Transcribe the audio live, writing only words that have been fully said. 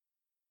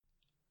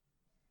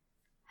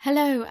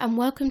Hello and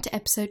welcome to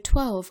episode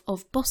 12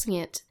 of Bossing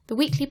It, the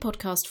weekly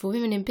podcast for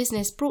women in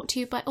business brought to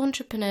you by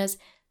entrepreneurs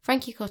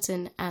Frankie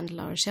Cotton and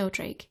Lara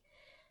Sheldrake.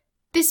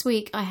 This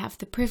week I have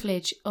the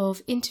privilege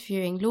of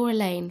interviewing Laura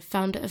Lane,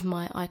 founder of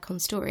My Icon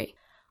Story.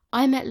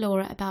 I met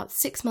Laura about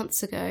 6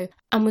 months ago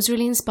and was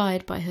really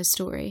inspired by her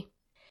story.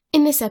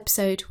 In this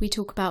episode we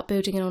talk about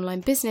building an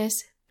online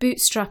business,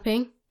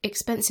 bootstrapping,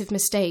 expensive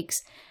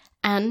mistakes,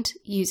 and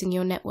using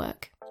your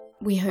network.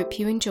 We hope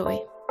you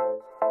enjoy.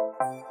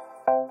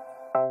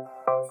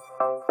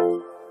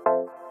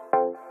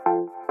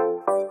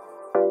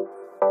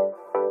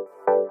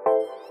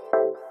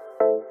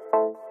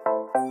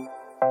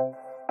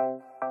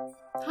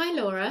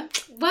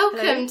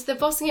 Welcome to the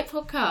Bossing It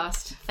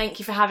podcast. Thank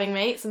you for having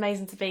me. It's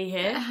amazing to be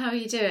here. How are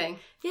you doing?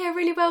 Yeah,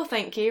 really well,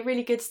 thank you.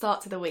 Really good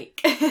start to the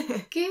week.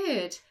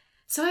 Good.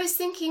 So I was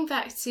thinking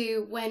back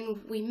to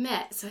when we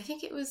met. So I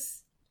think it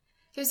was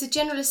a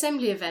General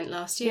Assembly event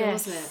last year,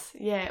 wasn't it?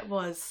 Yeah, it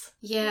was.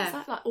 Yeah. It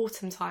was like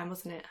autumn time,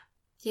 wasn't it?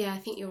 Yeah, I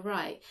think you're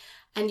right.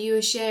 And you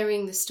were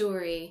sharing the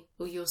story,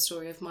 or your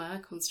story of My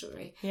Icon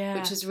Story,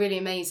 which was really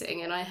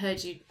amazing. And I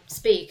heard you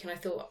speak and I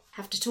thought, I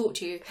have to talk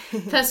to you,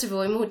 first of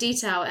all, in more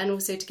detail and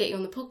also to get you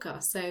on the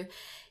podcast. So,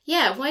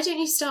 yeah, why don't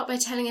you start by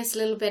telling us a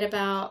little bit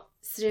about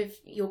sort of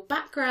your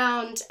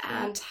background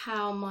and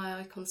how My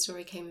Icon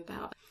Story came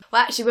about?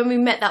 Well, actually, when we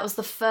met, that was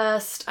the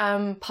first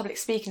public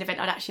speaking event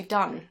I'd actually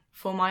done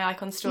for My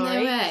Icon Story.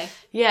 No way.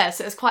 Yeah,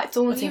 so it was quite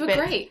daunting. Well, you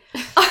were great.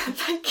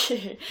 Thank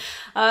you.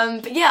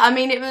 But yeah, I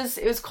mean, it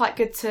was quite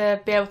good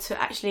to be able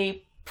to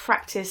actually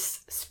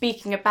practice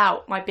speaking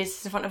about my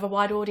business in front of a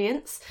wide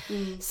audience.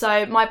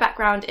 So my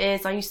background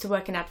is I used to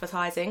work in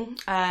advertising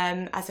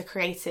as a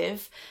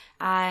creative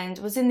and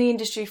was in the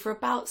industry for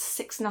about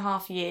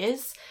 6.5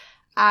 years.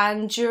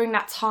 And during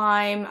that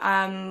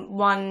time,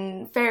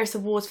 won various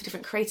awards for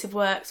different creative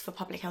works for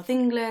Public Health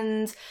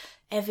England,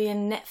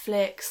 Evian,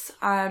 Netflix,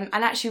 and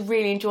actually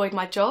really enjoyed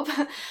my job.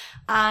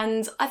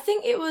 And I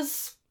think it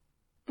was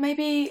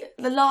maybe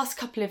the last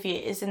couple of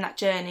years in that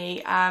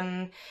journey,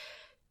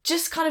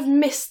 just kind of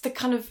missed the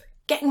kind of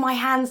getting my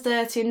hands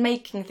dirty and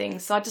making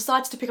things. So I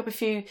decided to pick up a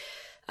few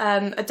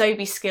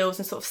Adobe skills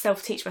and sort of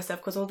self-teach myself,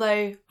 because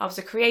although I was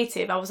a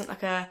creative, I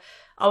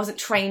wasn't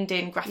trained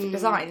in graphic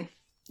design.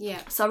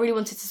 Yeah. So I really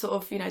wanted to sort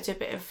of, do a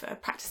bit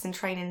of practice and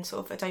training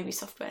sort of Adobe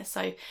software.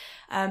 So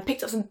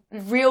picked up some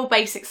real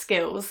basic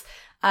skills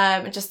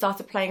and just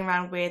started playing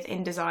around with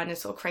InDesign and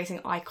sort of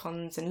creating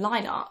icons and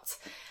line art.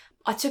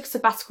 I took a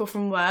sabbatical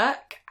from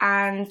work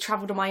and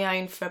travelled on my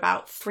own for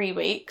about 3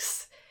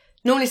 weeks.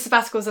 Normally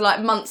sabbaticals are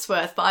like months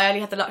worth, but I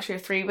only had the luxury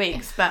of 3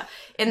 weeks. But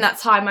in that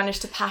time, I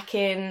managed to pack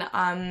in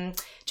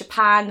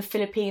Japan, the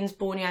Philippines,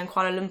 Borneo and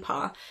Kuala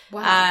Lumpur.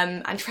 Wow.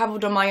 And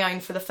travelled on my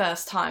own for the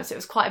first time. So it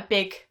was quite a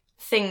big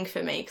thing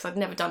for me because I'd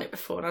never done it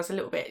before and I was a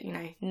little bit,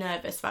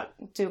 nervous about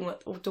doing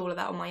all of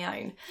that on my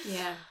own.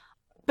 Yeah.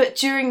 But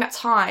during that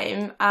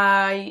time,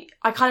 I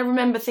kind of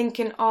remember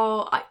thinking,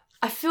 I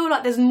feel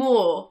like there's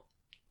more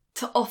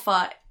to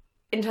offer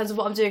in terms of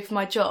what I'm doing for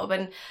my job.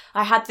 And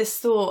I had this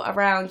thought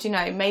around,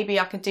 maybe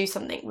I could do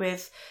something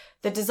with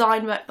the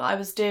design work that I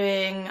was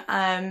doing.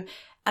 And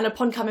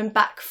upon coming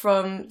back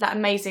from that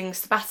amazing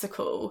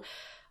sabbatical,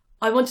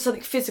 I wanted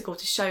something physical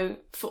to show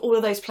for all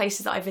of those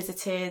places that I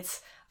visited,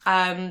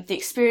 the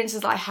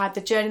experiences that I had,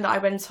 the journey that I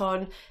went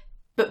on,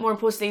 but more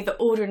importantly, the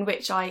order in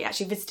which I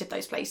actually visited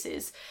those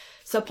places.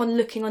 So upon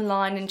looking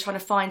online and trying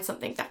to find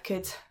something that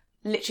could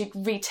literally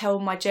retell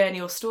my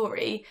journey or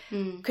story,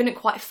 couldn't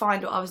quite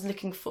find what I was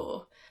looking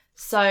for.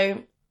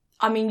 So,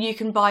 I mean, you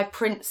can buy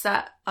prints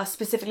that are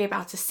specifically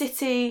about a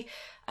city,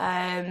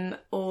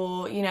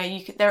 or,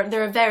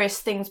 there are various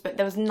things, but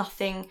there was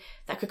nothing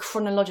that could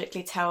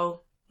chronologically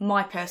tell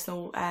my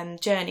personal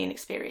journey and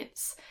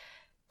experience.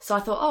 So I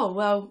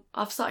thought,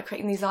 I've started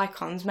creating these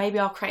icons. Maybe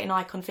I'll create an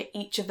icon for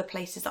each of the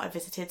places that I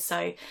visited.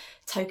 So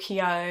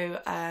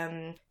Tokyo,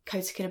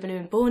 Kota Kinabalu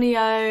in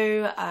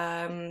Borneo,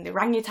 the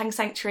Orangutan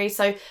Sanctuary.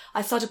 So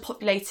I started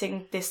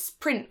populating this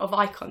print of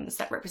icons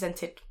that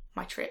represented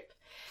my trip.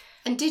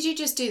 And did you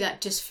just do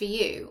that just for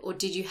you? Or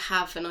did you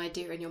have an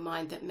idea in your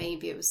mind that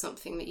maybe it was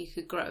something that you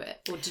could grow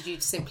it? Or did you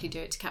simply do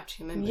it to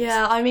capture your memories?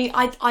 Yeah, I mean,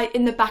 I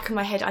in the back of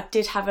my head, I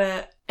did have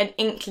an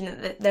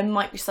inkling that there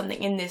might be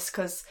something in this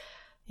because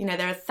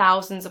there are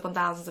thousands upon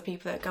thousands of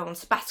people that go on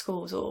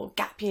sabbaticals or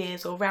gap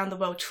years or round the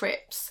world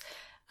trips.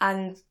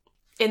 And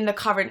in the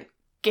current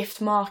gift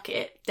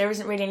market, there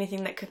isn't really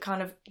anything that could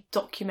kind of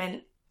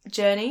document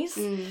journeys.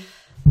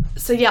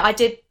 So yeah, I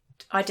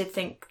did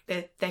think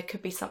that there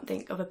could be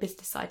something of a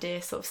business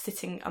idea sort of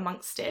sitting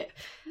amongst it.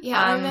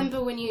 Yeah, I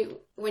remember when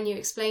you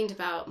explained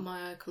about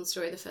My Icon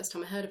Story the first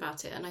time I heard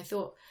about it, and I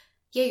thought,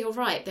 yeah, you're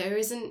right, there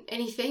isn't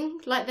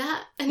anything like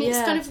that. And it's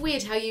kind of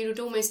weird how you would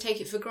almost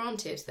take it for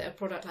granted that a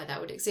product like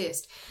that would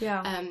exist.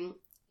 Yeah.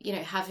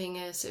 Having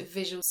a sort of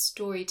visual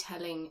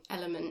storytelling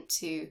element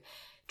to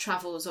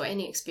travels or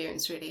any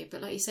experience really.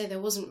 But like you say,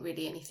 there wasn't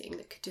really anything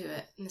that could do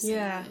it in the same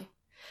way.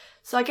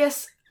 So I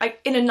guess,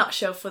 in a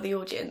nutshell for the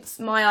audience,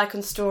 My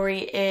Icon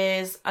Story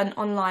is an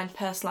online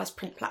personalised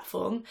print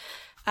platform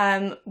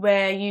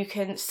where you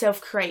can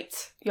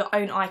self-create your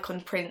own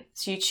icon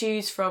prints. You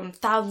choose from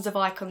thousands of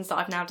icons that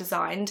I've now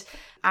designed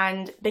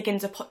and begin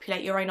to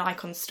populate your own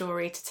icon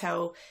story to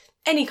tell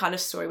any kind of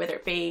story, whether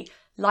it be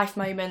life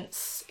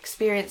moments,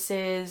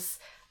 experiences,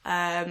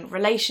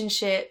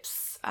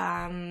 relationships,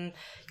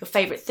 your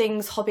favourite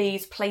things,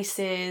 hobbies,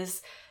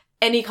 places,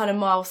 any kind of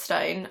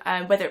milestone,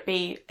 whether it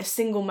be a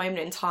single moment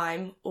in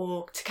time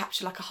or to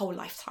capture like a whole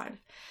lifetime.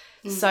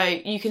 So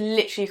you can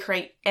literally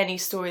create any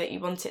story that you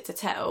want it to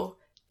tell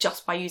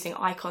just by using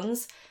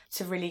icons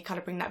to really kind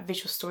of bring that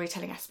visual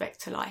storytelling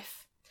aspect to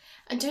life.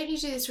 And don't you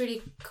do this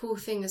really cool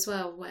thing as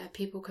well where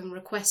people can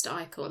request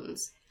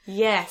icons?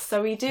 Yes,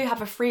 so we do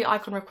have a free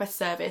icon request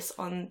service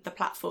on the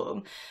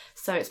platform.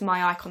 So it's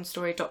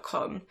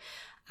myiconstory.com.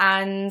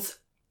 And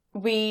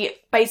we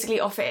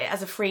basically offer it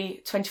as a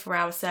free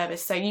 24-hour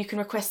service. So you can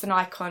request an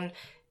icon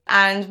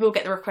and we'll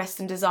get the request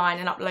and design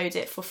and upload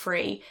it for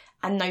free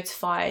and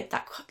notify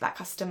that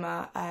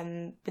customer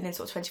within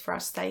sort of 24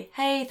 hours to say,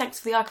 hey, thanks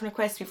for the icon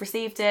request, we've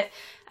received it.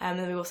 And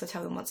then we also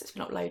tell them once it's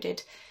been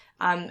uploaded.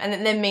 And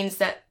it then means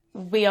that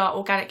we are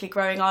organically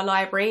growing our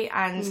library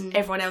and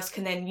everyone else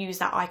can then use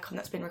that icon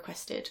that's been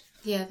requested.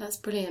 Yeah, that's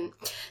brilliant.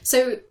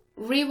 So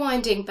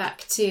rewinding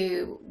back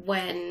to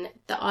when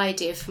the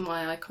idea for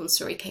My Icon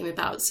Story came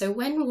about. So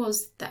when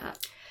was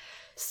that?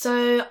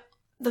 So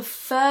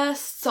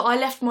I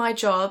left my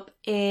job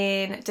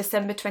in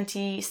December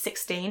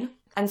 2016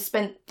 and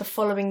spent the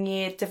following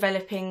year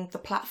developing the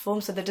platform,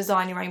 so the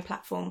Design Your Own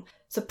platform.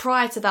 So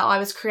prior to that, I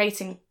was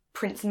creating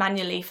prints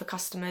manually for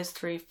customers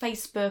through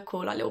Facebook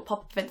or like little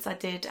pop-up events I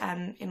did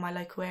in my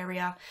local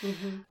area.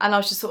 And I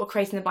was just sort of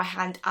creating them by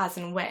hand as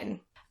and when.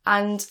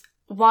 And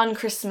one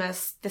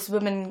Christmas, this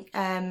woman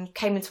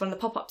came into one of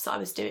the pop-ups that I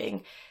was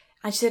doing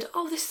and she said,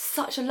 oh, this is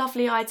such a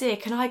lovely idea.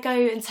 Can I go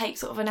and take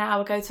sort of an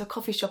hour, go to a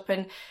coffee shop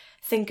and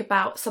think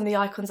about some of the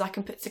icons I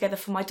can put together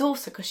for my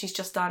daughter because she's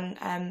just done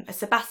a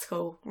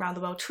sabbatical around the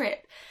world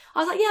trip. I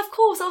was like, yeah, of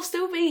course, I'll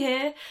still be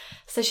here.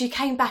 So she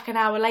came back an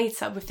hour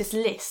later with this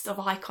list of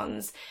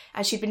icons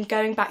and she'd been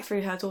going back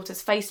through her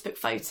daughter's Facebook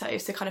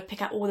photos to kind of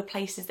pick out all the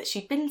places that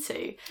she'd been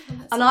to.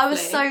 And I was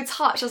so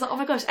touched. I was like, oh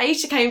my gosh, A,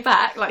 she came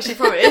back like she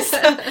promised.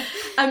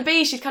 And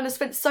B, she'd kind of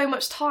spent so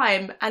much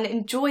time and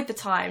enjoyed the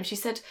time. She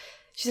said,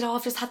 oh,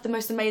 I've just had the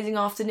most amazing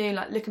afternoon,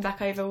 like looking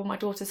back over all my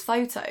daughter's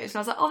photos. And I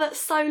was like, oh,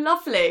 that's so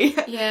lovely.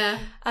 Yeah.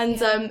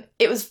 And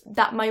it was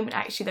that moment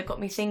actually that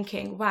got me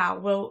thinking, wow,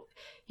 well,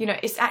 you know,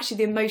 it's actually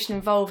the emotion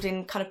involved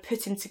in kind of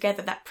putting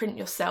together that print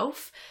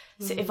yourself.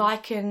 So if I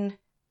can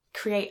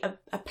create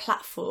a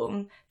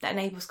platform that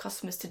enables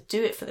customers to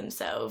do it for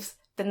themselves,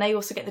 then they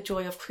also get the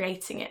joy of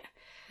creating it.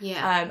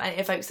 Yeah. And it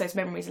evokes those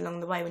memories along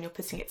the way when you're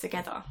putting it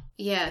together.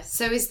 Yeah.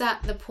 So is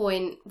that the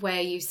point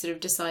where you sort of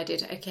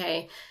decided,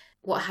 okay,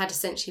 what had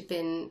essentially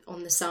been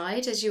on the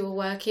side as you were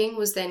working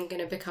was then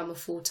going to become a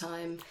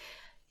full-time?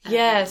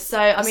 Yeah. So,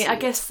 I mean, I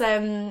guess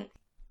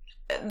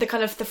the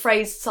kind of the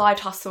phrase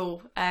side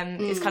hustle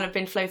has kind of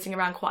been floating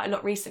around quite a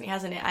lot recently,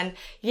 hasn't it? And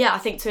yeah, I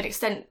think to an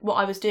extent what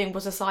I was doing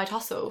was a side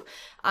hustle.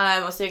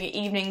 I was doing it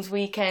evenings,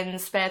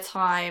 weekends, spare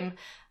time.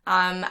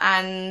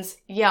 And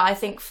yeah, I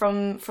think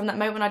from that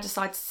moment when I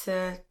decided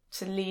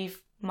to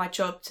leave my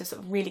job to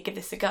sort of really give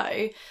this a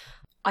go,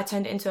 I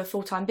turned it into a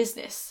full-time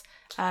business.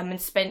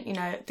 And spent, you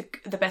know,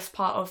 the best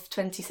part of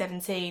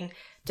 2017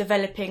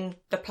 developing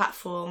the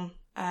platform,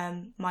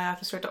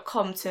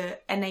 myiconstory.com, to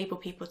enable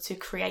people to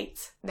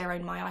create their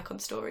own My Icon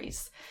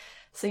stories.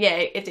 So yeah,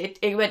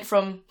 it went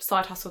from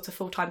side hustle to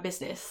full-time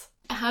business.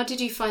 How did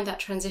you find that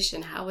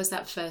transition? How was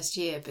that first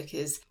year?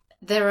 Because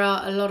there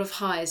are a lot of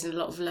highs and a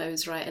lot of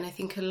lows, right? And I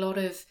think a lot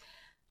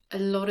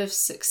of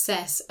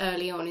success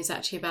early on is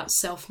actually about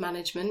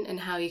self-management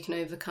and how you can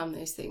overcome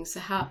those things. So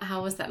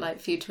how was that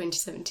like for you,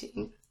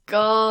 2017?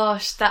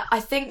 Gosh,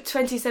 I think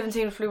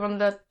 2017 was probably one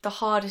of the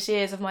hardest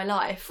years of my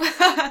life.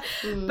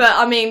 But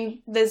I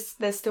mean, there's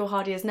still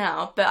hard years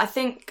now. But I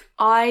think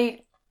I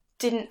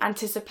didn't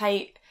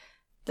anticipate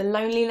the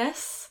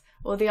loneliness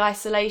or the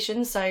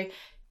isolation. So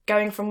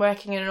going from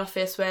working in an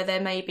office where there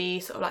may be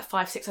sort of like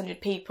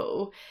 500-600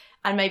 people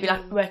and maybe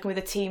like working with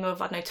a team of,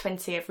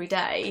 20 every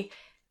day,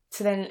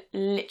 to then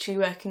literally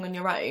working on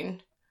your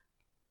own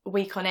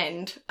week on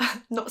end,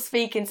 not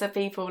speaking to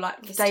people like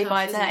it's day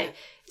by day.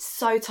 It's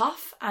so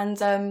tough.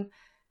 And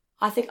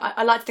I think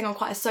I like to think I'm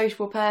quite a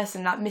sociable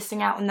person, like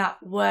missing out on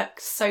that work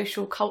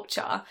social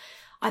culture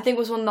I think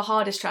was one of the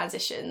hardest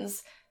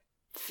transitions,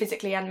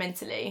 physically and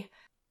mentally.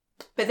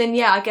 But then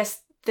yeah, I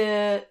guess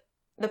the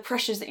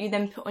pressures that you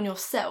then put on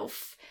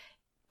yourself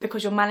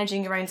because you're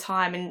managing your own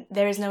time and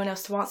there is no one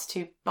else to answer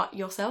to but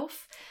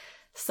yourself.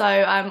 So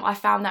I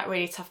found that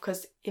really tough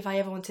because if I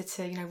ever wanted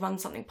to, run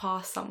something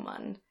past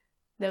someone,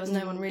 there was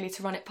no one really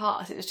to run it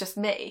past. It was just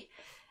me.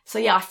 So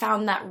yeah, I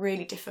found that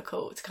really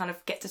difficult to kind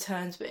of get to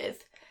terms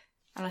with.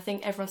 And I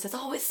think everyone says,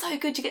 oh, it's so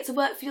good you get to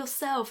work for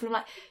yourself. And I'm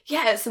like,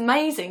 yeah, it's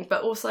amazing.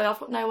 But also I've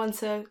got no one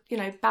to,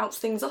 bounce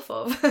things off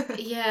of.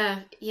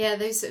 Yeah,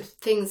 those sort of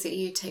things that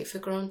you take for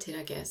granted,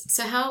 I guess.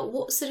 So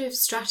what sort of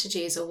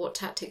strategies or what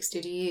tactics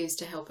did you use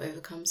to help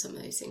overcome some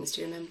of those things?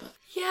 Do you remember?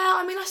 Yeah,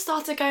 I mean, I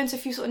started going to a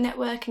few sort of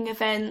networking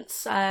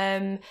events,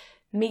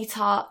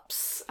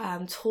 meetups,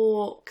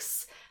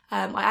 talks.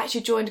 I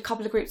actually joined a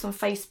couple of groups on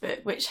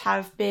Facebook, which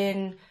have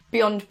been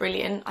beyond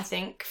brilliant, I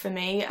think, for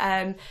me.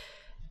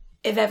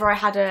 If ever I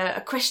had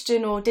a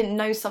question or didn't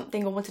know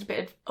something or wanted a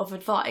bit of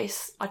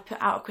advice, I'd put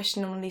out a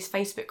question on these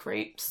Facebook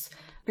groups.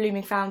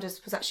 Blooming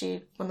Founders was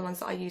actually one of the ones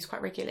that I use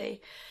quite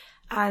regularly.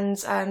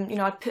 And,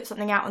 I'd put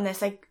something out on there,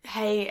 say,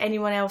 hey,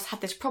 anyone else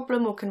had this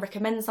problem or can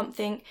recommend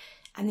something?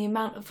 And the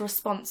amount of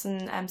response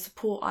and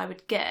support I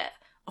would get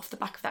off the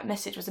back of that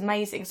message was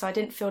amazing. So I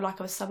didn't feel like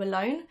I was so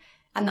alone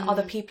and that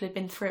other people had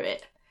been through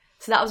it.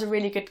 So that was a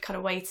really good kind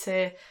of way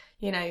to,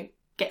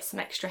 get some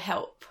extra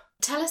help.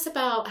 Tell us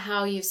about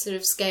how you've sort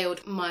of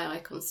scaled My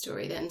Icon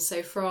Story then.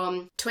 So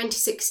from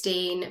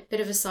 2016, a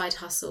bit of a side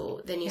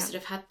hustle, then you sort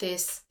of had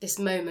this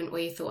moment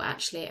where you thought,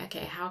 actually,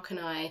 okay, how can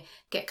I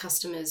get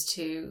customers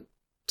to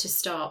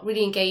start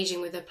really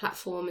engaging with a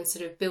platform and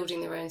sort of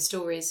building their own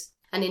stories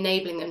and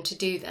enabling them to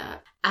do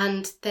that?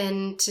 And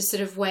then to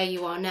sort of where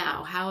you are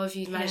now, how have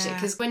you managed it?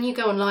 Because when you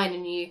go online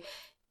and you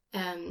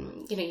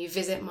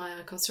visit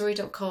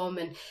myiconstory.com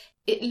and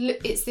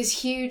it's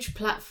this huge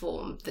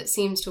platform that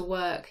seems to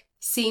work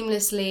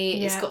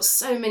seamlessly. It's got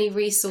so many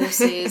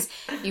resources.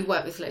 You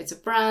work with loads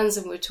of brands,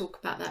 and we'll talk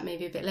about that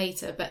maybe a bit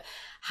later. But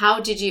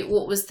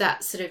what was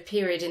that sort of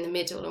period in the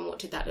middle, and what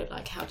did that look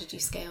like? How did you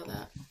scale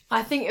that?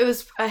 I think it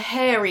was a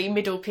hairy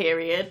middle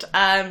period.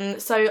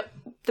 So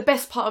the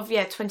best part of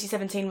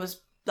 2017 was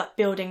like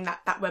building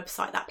that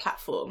website, that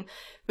platform,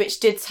 which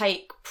did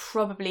take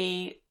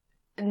probably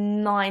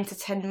 9 to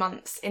 10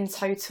 months in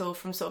total,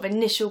 from sort of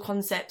initial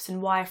concepts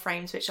and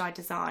wireframes which I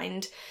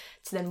designed,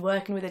 to then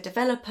working with a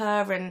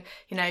developer and,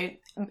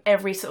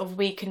 every sort of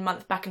week and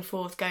month back and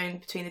forth going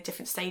between the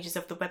different stages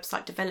of the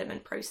website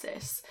development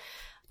process.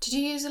 Did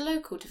you use a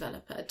local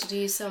developer? Did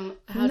you use some?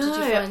 How did you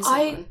find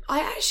someone?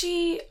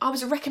 I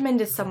was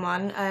recommended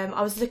someone.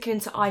 I was looking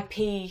into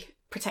IP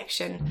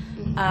protection,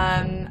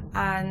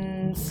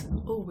 and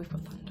we've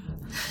got thunder.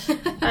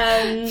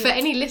 For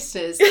any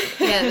listeners,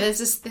 there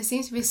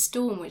seems to be a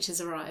storm which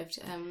has arrived.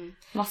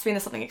 Must mean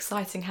there's something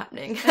exciting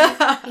happening.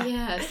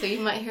 So you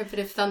might hear a bit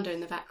of thunder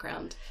in the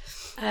background.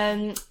 So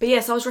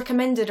I was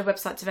recommended a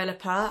website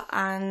developer,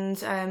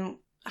 and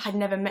I had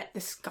never met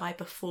this guy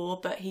before,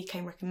 but he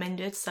came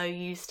recommended, so I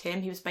used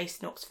him. He was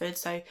based in Oxford,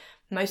 so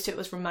most of it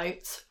was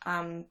remote,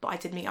 but I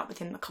did meet up with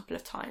him a couple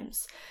of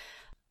times.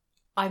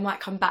 I might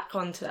come back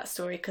onto that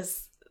story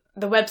because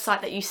the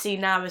website that you see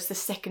now is the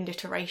second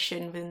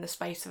iteration within the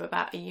space of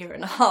about a year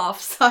and a half.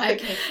 So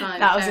okay, fine,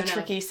 that was a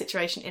tricky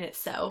situation in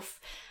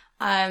itself.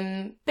 So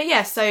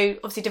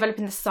obviously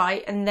developing the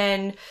site, and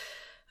then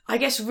I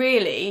guess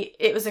really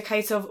it was a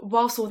case of,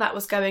 whilst all that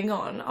was going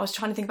on, I was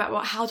trying to think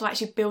about, how do I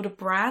actually build a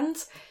brand?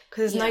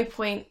 Because there's no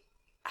point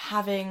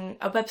having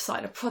a website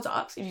and a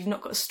product if you've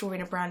not got a story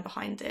and a brand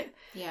behind it.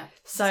 Yeah.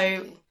 So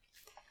exactly.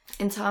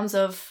 In terms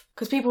of,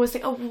 because people always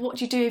think, what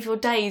do you do with your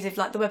days if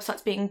like the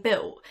website's being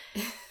built?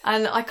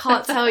 And I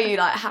can't tell you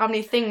like how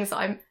many things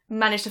I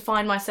managed to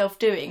find myself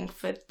doing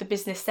for the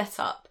business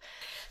setup.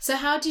 So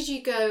how did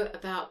you go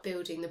about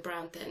building the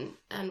brand then,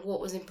 and what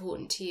was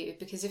important to you?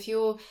 Because if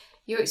your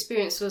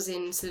experience was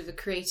in sort of a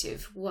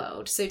creative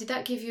world, so did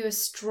that give you a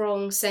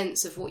strong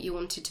sense of what you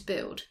wanted to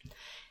build?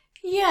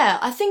 Yeah,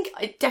 I think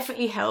it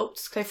definitely helped.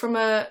 So from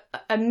a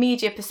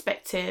media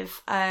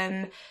perspective,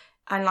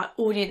 and like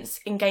audience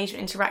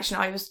engagement interaction,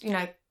 I was,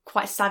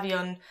 quite savvy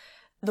on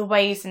the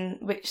ways in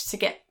which to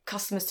get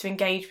customers to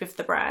engage with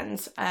the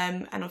brand.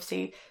 And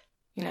obviously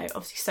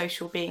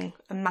social being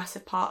a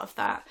massive part of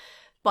that.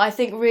 But I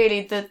think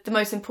really the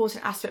most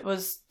important aspect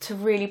was to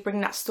really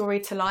bring that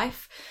story to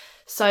life.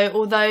 So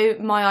although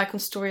My Icon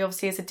Story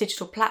obviously is a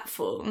digital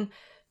platform,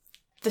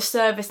 the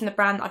service and the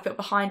brand that I've built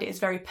behind it is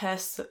very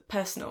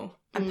personal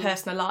and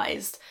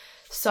personalised.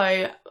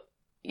 So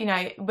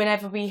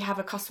whenever we have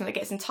a customer that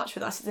gets in touch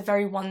with us, it's a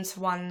very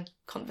one-to-one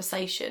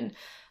conversation.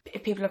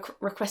 If people are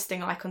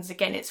requesting icons,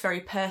 again, it's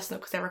very personal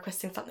because they're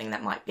requesting something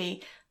that might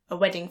be a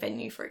wedding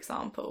venue, for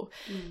example.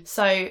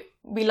 So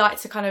we like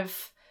to kind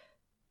of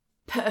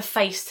put a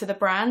face to the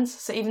brand.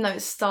 So even though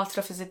it started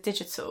off as a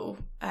digital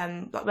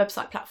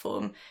website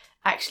platform,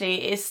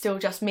 actually it is still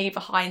just me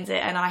behind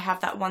it, and I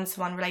have that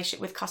one-to-one relationship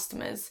with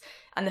customers,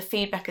 and the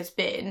feedback has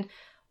been,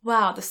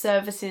 wow, the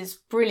service is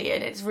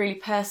brilliant, it's really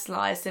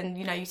personalised, and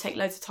you take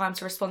loads of time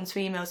to respond to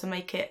emails and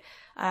make it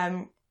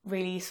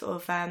really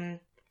sort of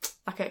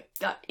like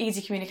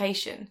easy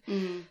communication.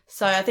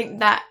 So I think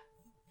that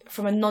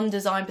from a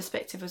non-design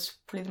perspective was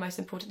probably the most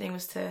important thing,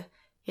 was to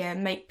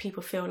make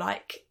people feel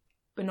like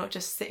we're not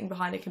just sitting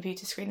behind a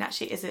computer screen,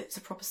 actually it's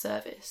a proper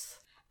service.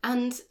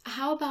 And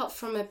how about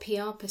from a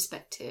PR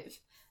perspective?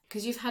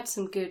 because you've had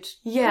some good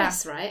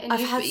press, right? And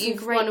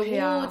you've won great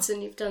awards PR.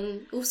 And you've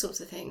done all sorts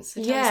of things.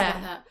 So tell us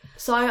about that.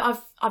 So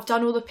I've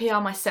done all the PR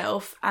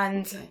myself,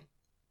 and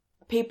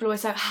people always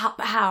say,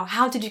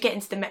 how did you get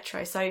into the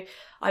Metro? So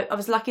I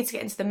was lucky to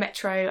get into the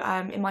Metro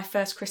in my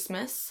first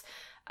Christmas,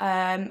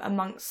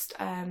 amongst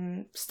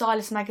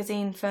Stylist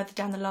magazine further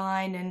down the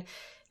line, and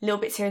little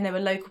bits here and there were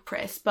local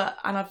press,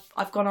 and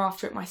I've gone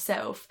after it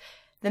myself.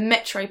 The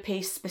Metro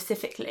piece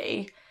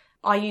specifically,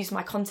 I used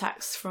my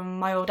contacts from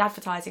my old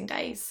advertising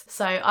days.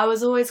 So I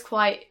was always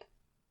quite,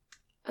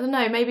 I don't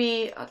know,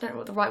 maybe, I don't know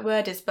what the right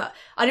word is, but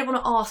I didn't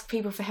want to ask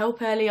people for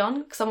help early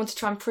on because I wanted to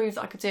try and prove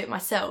that I could do it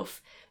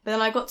myself. But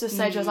then I got to a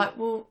stage where I was like,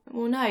 well,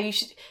 no,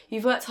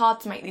 you've worked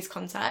hard to make these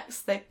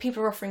contacts.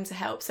 People are offering to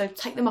help, so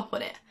take them up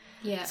on it.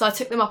 Yeah. So I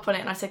took them up on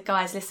it and I said,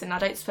 guys, listen, I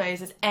don't suppose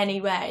there's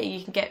any way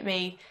you can get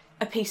me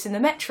a piece in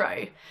the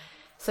Metro.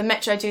 So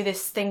Metro do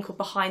this thing called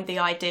Behind the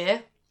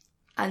Idea.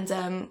 And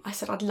I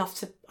said, I'd love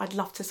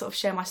to sort of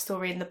share my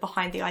story in the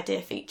Behind the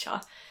Idea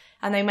feature.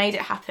 And they made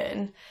it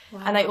happen.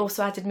 Wow. And they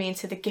also added me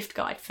into the gift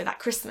guide for that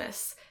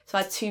Christmas. So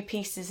I had 2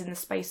 pieces in the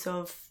space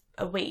of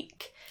a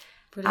week.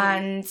 Brilliant.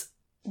 And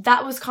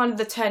that was kind of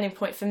the turning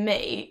point for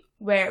me,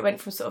 where it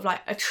went from sort of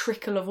like a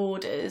trickle of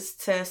orders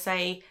to,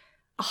 say,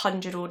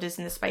 100 orders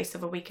in the space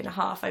of a week and a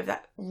half over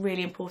that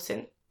really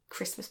important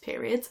Christmas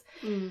period.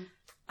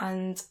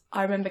 And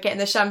I remember getting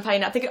the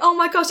champagne out thinking, oh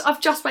my gosh,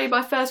 I've just made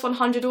my first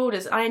 100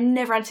 orders. I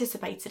never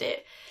anticipated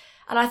it.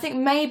 And I think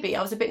maybe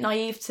I was a bit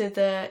naive to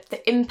the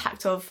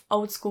impact of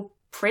old school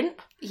print.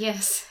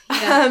 Yes.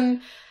 Yeah.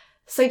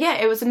 So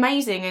yeah, it was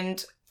amazing.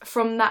 And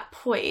from that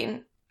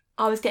point,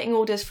 I was getting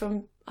orders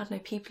from, I don't know,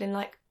 people in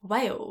like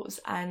Wales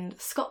and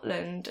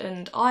Scotland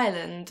and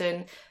Ireland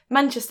and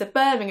Manchester,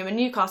 Birmingham and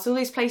Newcastle, all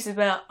these places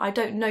where I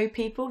don't know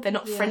people. They're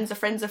not friends of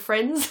friends of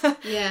friends.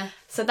 Yeah.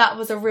 So that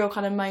was a real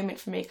kind of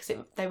moment for me because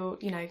they were,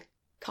 you know,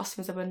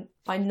 customers that were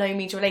by no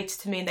means related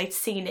to me and they'd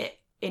seen it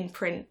in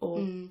print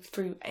or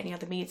through any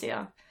other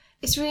media.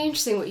 It's really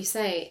interesting what you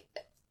say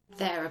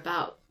there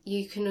about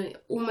you can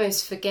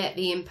almost forget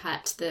the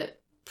impact that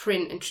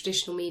print and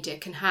traditional media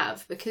can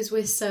have because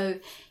we're so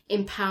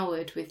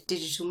empowered with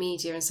digital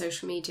media and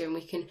social media and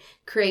we can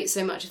create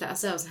so much of that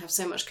ourselves and have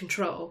so much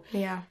control.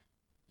 Yeah.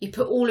 You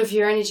put all of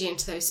your energy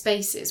into those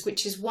spaces,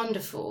 which is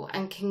wonderful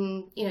and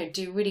can, you know,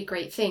 do really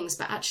great things,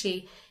 but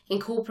actually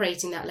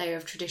incorporating that layer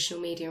of traditional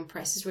media and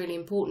press is really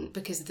important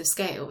because of the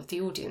scale of the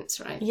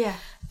audience, right? Yeah.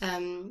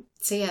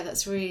 So yeah,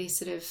 that's really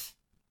sort of,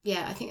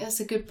 yeah, I think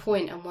that's a good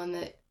point and one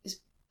that is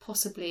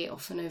possibly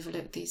often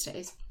overlooked these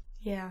days.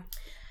 Yeah.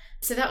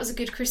 So that was a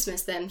good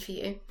Christmas then for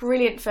you.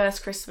 Brilliant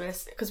first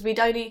Christmas because we'd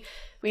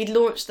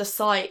launched the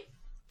site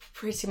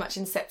pretty much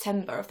in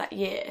September of that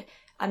year,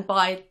 and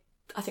by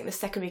I think the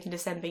second week in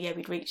December,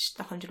 we'd reached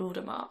the 100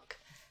 order mark.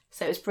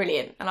 So it was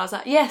brilliant. And I was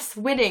like, yes,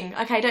 winning.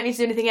 Okay, I don't need to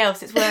do anything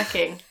else. It's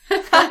working.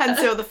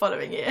 Until the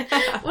following year.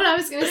 Well, I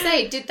was going to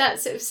say, did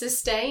that sort of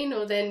sustain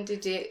or then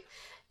did it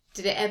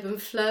ebb and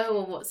flow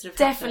or what sort of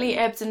Definitely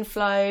happened? ebbed and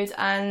flowed.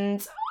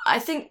 And I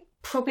think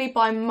probably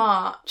by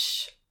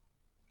March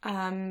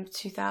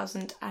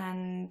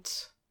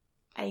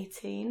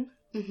 2018,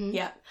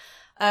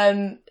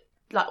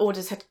 like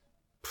orders had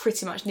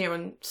pretty much near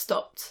on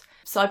stopped.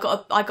 So I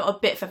got a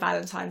bit for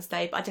Valentine's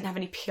Day, but I didn't have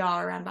any PR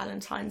around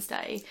Valentine's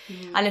Day.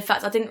 And in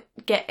fact, I didn't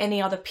get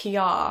any other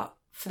PR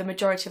for the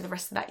majority of the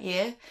rest of that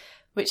year,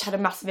 which had a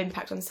massive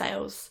impact on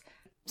sales.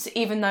 So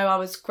even though I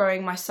was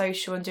growing my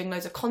social and doing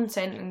loads of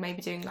content and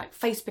maybe doing like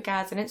Facebook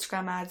ads and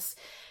Instagram ads,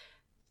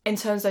 in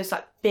terms of those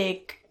like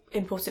big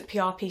important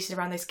PR pieces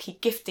around those key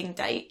gifting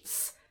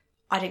dates,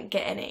 I didn't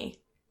get any,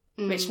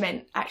 which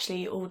meant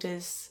actually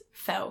orders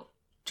fell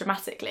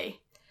dramatically.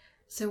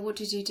 So what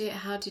did you do?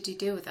 How did you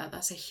deal with that?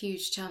 That's a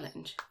huge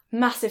challenge.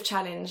 Massive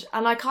challenge.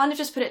 And I kind of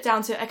just put it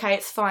down to, okay,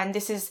 it's fine.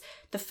 This is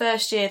the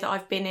first year that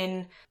I've been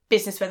in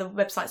business where the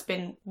website's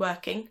been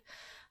working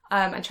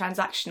and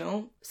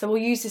transactional. So we'll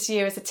use this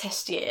year as a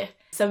test year.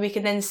 So we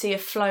can then see a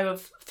flow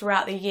of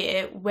throughout the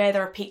year where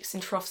there are peaks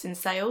and troughs in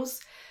sales.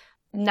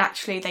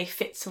 Naturally, they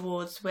fit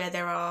towards where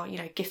there are, you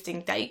know,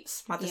 gifting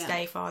dates, Mother's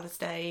Day, Father's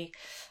Day,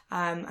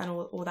 and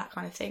all that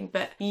kind of thing.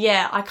 But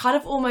yeah, I kind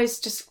of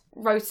almost just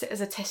wrote it as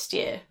a test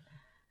year.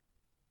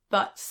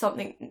 But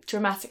something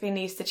dramatically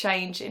needs to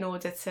change in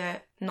order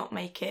to not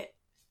make it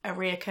a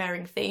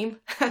reoccurring theme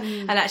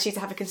and actually to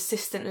have a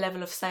consistent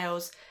level of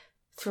sales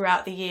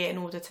throughout the year in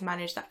order to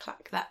manage that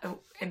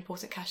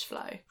important cash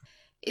flow.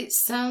 It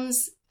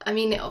sounds, I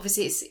mean,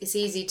 obviously it's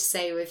easy to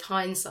say with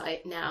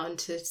hindsight now and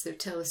to sort of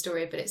tell the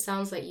story, but it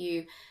sounds like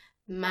you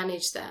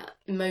managed that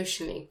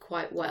emotionally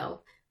quite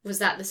well. Was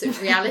that the sort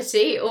of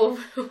reality or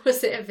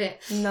was it a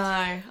bit?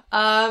 No.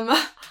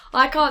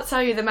 I can't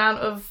tell you the amount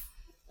of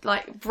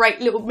like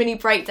little mini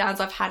breakdowns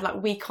I've had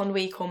like week on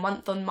week or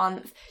month on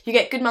month. You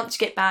get good months,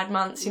 you get bad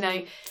months, you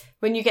know.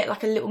 When you get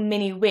like a little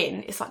mini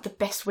win, it's like the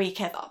best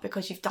week ever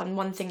because you've done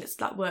one thing that's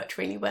like worked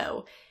really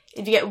well.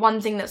 If you get one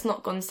thing that's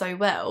not gone so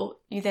well,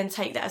 you then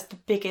take that as the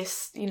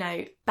biggest, you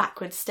know,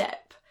 backward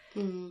step.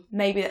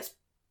 Maybe that's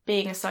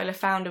being a solo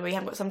founder where you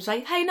haven't got someone to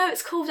say, hey, no,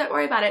 it's cool, don't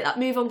worry about it, like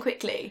move on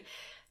quickly.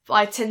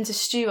 I tend to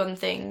stew on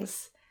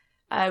things,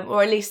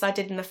 or at least I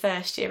did in the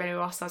first year anyway,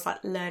 whilst I was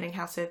like learning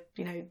how to,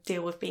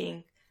 deal with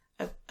being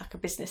a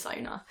business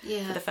owner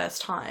for the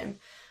first time.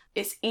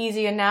 It's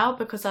easier now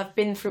because I've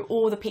been through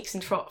all the peaks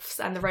and troughs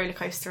and the roller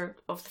coaster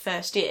of the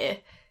first year,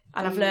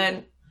 and I've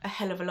learned a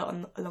hell of a lot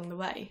along the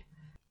way.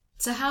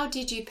 So how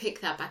did you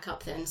pick that back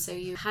up then? So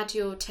you had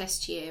your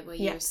test year where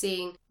you were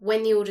seeing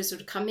when the orders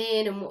would come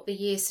in and what the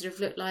year sort of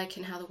looked like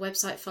and how the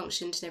website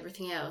functioned and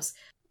everything else.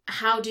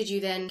 How did you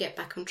then get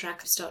back on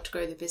track and start to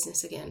grow the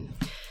business again?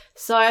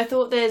 So I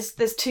thought there's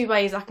two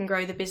ways I can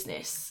grow the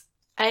business.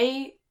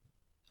 I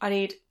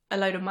need a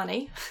load of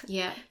money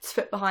to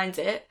put behind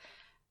it.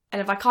 And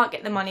if I can't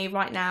get the money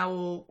right now,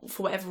 or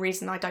for whatever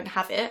reason I don't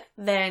have it,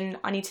 then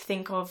I need to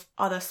think of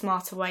other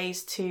smarter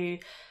ways to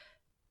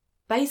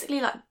basically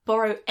like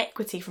borrow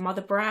equity from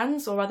other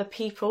brands or other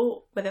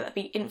people, whether that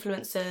be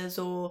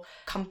influencers or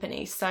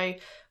companies. So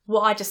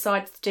what I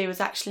decided to do was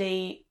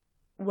actually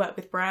work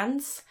with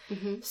brands.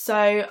 Mm-hmm.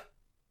 So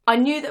I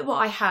knew that what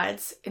I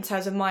had in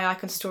terms of my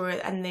icon store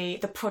and the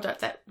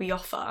product that we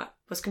offer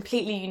was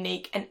completely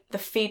unique, and the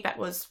feedback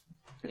was,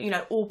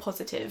 all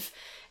positive.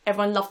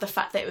 Everyone loved the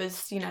fact that it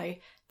was,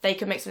 they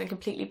could make something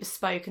completely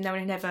bespoke, and no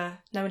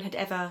one had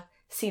ever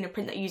seen a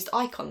print that used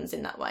icons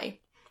in that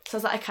way. So I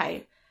was like,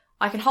 okay,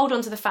 I can hold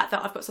on to the fact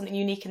that I've got something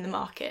unique in the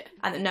market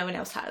and that no one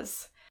else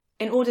has.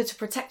 In order to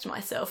protect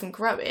myself and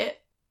grow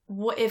it,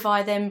 what if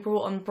I then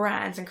brought on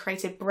brands and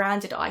created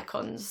branded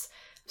icons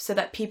so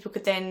that people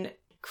could then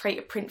create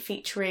a print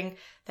featuring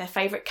their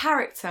favourite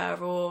character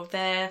or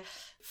their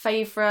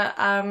favourite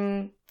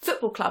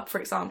football club,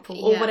 for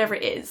example, or whatever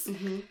it is.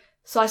 Mm-hmm.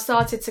 So I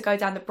started to go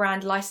down the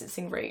brand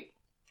licensing route.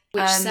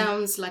 Which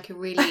sounds like a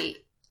really,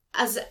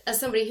 as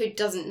somebody who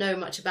doesn't know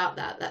much about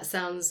that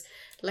sounds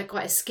like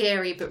quite a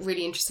scary but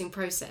really interesting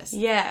process.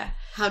 Yeah.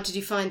 How did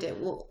you find it?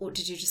 What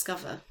did you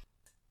discover?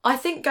 I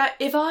think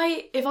if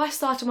I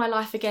started my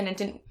life again and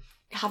didn't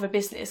have a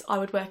business, I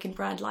would work in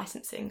brand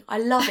licensing. I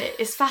love it.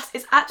 It's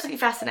absolutely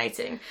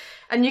fascinating.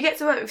 And you get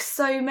to work with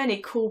so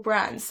many cool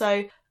brands.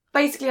 So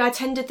basically I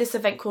attended this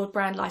event called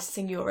Brand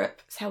Licensing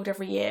Europe. It's held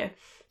every year.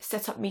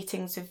 Set up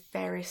meetings with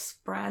various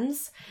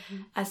brands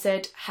and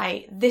said,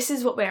 hey, this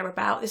is what we're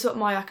about. This is what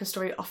My Icon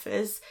Story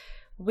offers.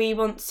 We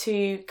want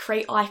to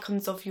create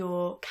icons of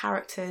your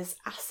characters,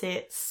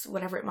 assets,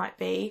 whatever it might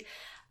be,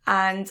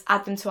 and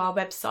add them to our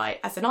website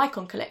as an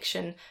icon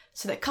collection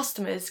so that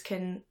customers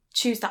can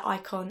choose that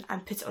icon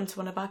and put it onto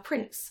one of our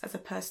prints as a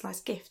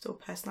personalised gift or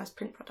personalised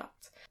print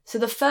product. So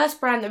the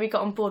first brand that we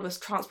got on board was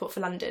Transport for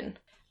London.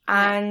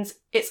 And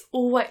it's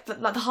always,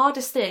 like, the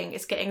hardest thing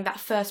is getting that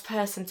first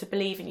person to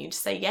believe in you, to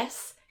say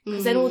yes,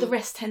 because then all the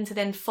rest tend to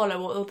then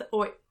follow,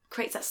 or it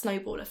creates that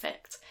snowball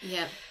effect.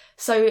 Yeah.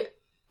 So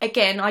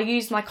again, I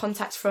used my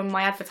contacts from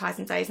my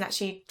advertising days, and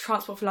actually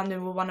Transport for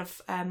London were one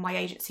of my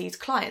agency's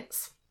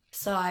clients.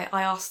 So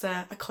I asked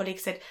a colleague,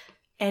 said,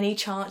 any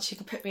chance you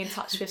can put me in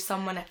touch with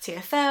someone at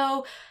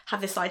TfL,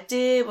 have this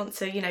idea, want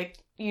to,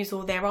 use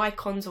all their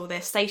icons or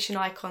their station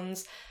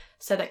icons,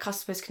 so that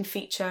customers can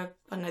feature,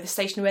 the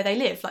station where they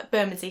live, like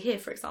Bermondsey here,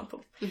 for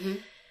example. Mm-hmm.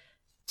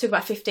 Took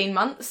about 15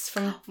 months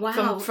from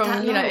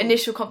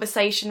initial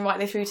conversation right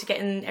the way through to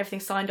getting everything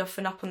signed off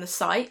and up on the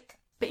site.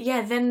 But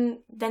yeah, then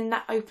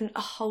that opened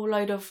a whole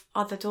load of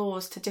other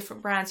doors to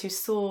different brands who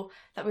saw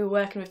that we were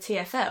working with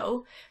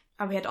TfL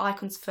and we had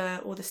icons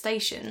for all the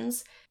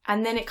stations.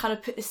 And then it kind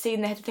of put the seed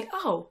in their head to think,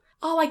 oh,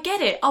 I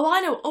get it. Oh,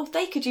 I know. Oh,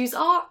 they could use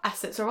our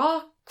assets or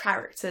our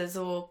characters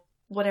or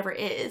whatever it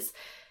is.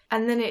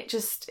 And then it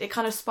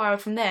kind of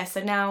spiraled from there.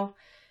 So now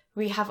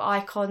we have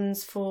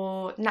icons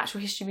for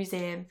Natural History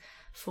Museum,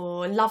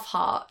 for Love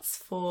Hearts,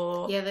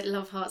 for... Yeah, the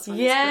Love Hearts one.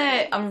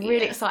 Yeah, I'm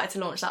really excited to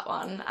launch that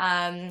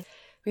one.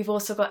 We've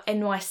also got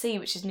NYC,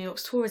 which is New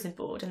York's tourism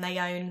board, and they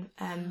own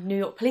New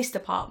York Police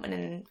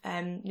Department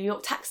and New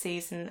York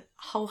taxis and a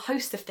whole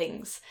host of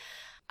things.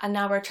 And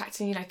now we're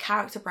attracting,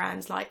 character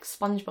brands like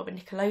SpongeBob and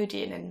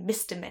Nickelodeon and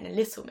Mr. Men and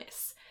Little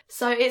Miss.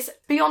 So it's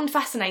beyond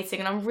fascinating,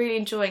 and I'm really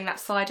enjoying that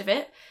side of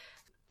it.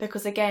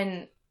 Because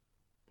again,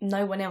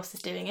 no one else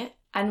is doing it.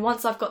 And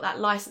once I've got that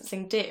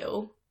licensing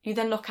deal, you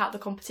then lock out the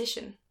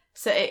competition.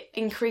 So it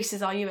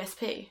increases our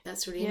USP.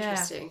 That's really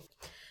interesting.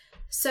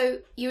 So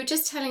you were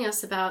just telling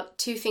us about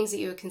two things that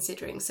you were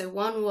considering. So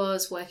one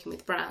was working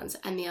with brands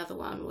and the other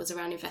one was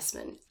around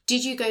investment.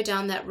 Did you go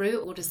down that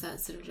route, or what does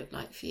that sort of look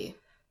like for you?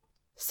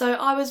 So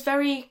I was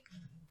very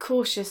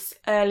cautious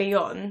early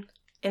on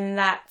in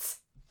that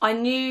I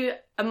knew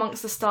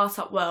amongst the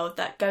startup world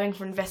that going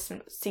for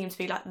investment seemed to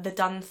be like the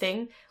done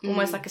thing,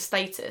 almost like a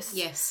status.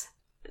 Yes.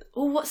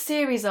 Or what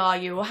series are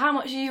you? Or how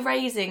much are you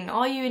raising?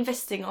 Are you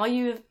investing? Are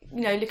you,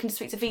 looking to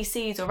speak to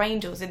VCs or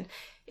angels? And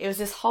it was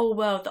this whole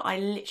world that I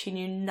literally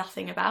knew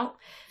nothing about.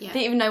 Yeah. I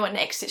didn't even know what an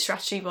exit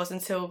strategy was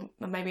until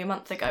maybe a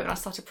month ago when I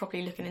started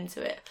properly looking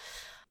into it.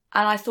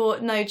 And I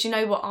thought, no, do you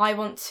know what? I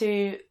want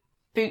to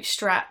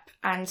bootstrap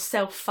and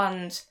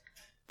self-fund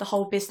the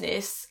whole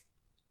business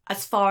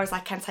as far as I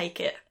can take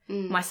it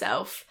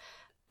myself,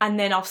 and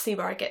then I'll see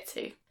where I get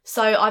to.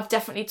 So I've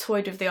definitely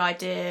toyed with the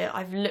idea.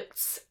 I've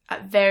looked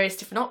at various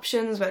different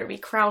options, whether it be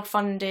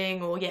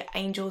crowdfunding or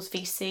angels,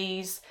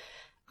 VCs.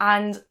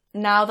 And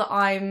now that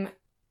I'm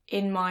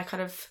in my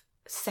kind of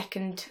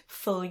second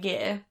full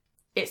year,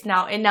 it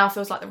now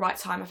feels like the right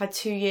time. I've had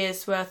 2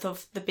 years worth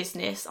of the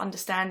business,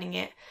 understanding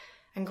it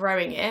and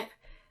growing it,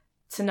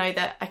 to know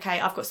that, okay,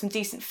 I've got some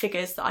decent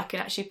figures that I can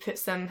actually put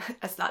some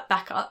as that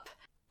backup.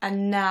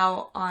 And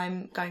now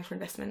I'm going for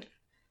investment.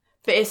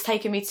 But it's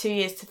taken me 2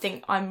 years to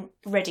think I'm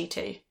ready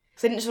to.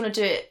 Because I didn't just want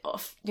to do it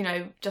off,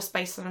 just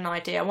based on an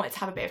idea. I wanted to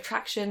have a bit of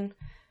traction.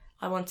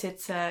 I wanted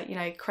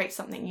to, create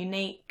something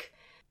unique.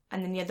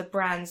 And then, the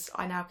brands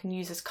I now can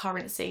use as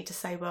currency to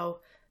say,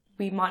 well,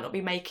 we might not be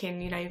making,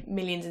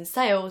 millions in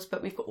sales,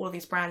 but we've got all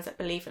these brands that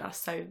believe in us,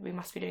 so we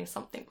must be doing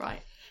something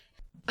right.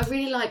 I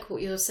really like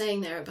what you're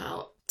saying there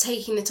about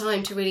taking the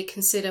time to really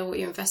consider what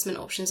your investment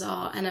options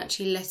are and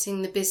actually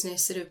letting the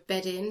business sort of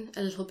bed in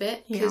a little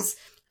bit. Because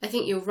I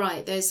think you're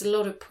right, there's a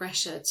lot of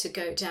pressure to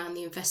go down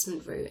the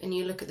investment route, and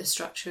you look at the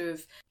structure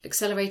of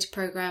accelerator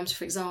programs,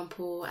 for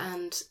example,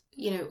 and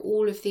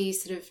all of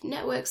these sort of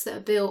networks that are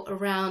built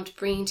around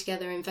bringing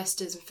together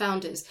investors and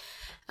founders.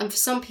 And for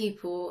some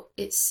people,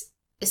 it's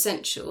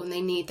essential and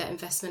they need that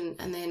investment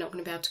and they're not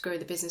going to be able to grow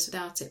the business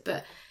without it.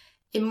 But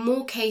in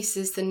more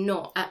cases than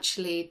not,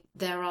 actually,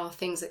 there are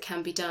things that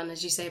can be done,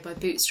 as you say, by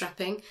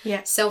bootstrapping,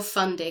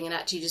 self-funding, and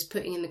actually just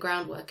putting in the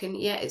groundwork. And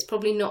it's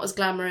probably not as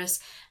glamorous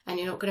and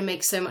you're not going to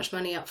make so much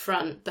money up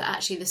front, but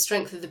actually the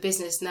strength of the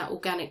business and that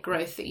organic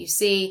growth that you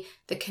see,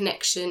 the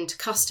connection to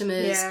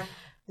customers,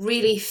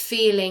 really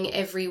feeling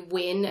every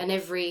win and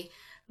every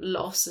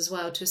loss as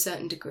well to a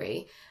certain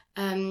degree,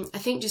 I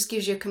think just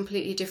gives you a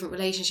completely different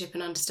relationship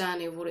and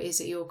understanding of what it is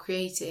that you're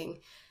creating.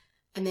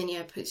 And then,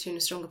 puts you in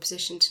a stronger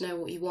position to know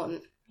what you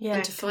want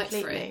and to fight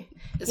for it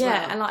as well.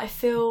 Yeah, and I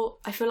feel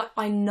like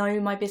I know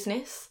my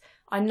business.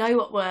 I know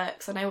what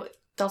works. I know what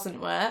doesn't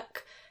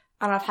work.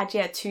 And I've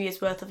had, 2 years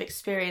worth of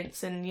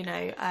experience and,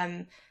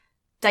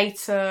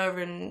 data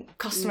and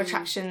customer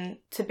attraction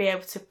to be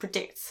able to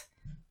predict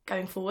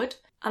going forward.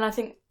 And I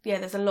think,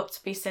 there's a lot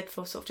to be said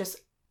for sort of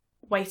just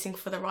waiting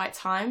for the right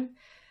time.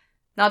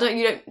 Now,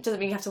 doesn't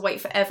mean you have to wait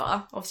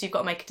forever. Obviously, you've got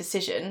to make a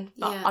decision.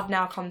 But I've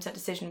now come to that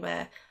decision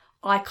where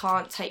I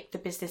can't take the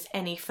business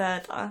any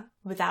further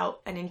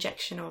without an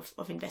injection of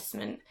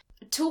investment.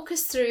 Talk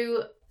us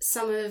through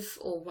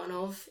one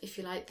of, if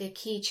you like, the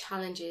key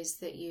challenges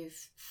that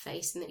you've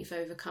faced and that you've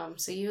overcome.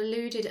 So you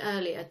alluded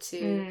earlier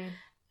to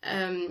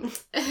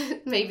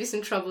maybe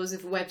some troubles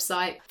with the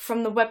website.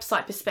 From the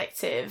website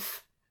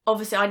perspective,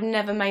 obviously I'd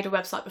never made a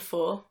website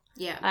before.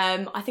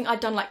 I think I'd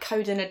done like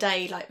code in a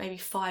day like maybe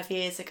 5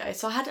 years ago.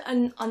 So I had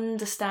an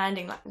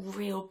understanding, like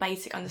real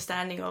basic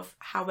understanding of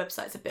how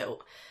websites are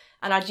built.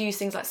 And I'd used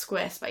things like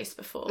Squarespace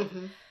before.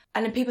 Mm-hmm.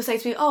 And then people say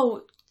to me,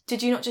 oh,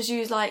 did you not just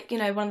use like,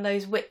 one of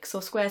those Wix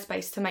or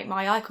Squarespace to make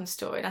my icon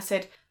story? And I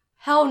said,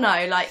 hell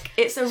no, like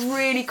it's a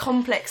really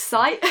complex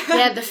site. The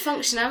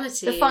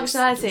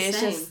functionality.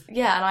 Is just, and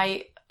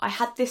I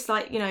had this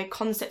like,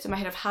 concept in my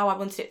head of how I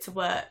wanted it to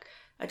work.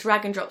 A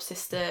drag and drop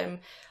system.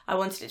 I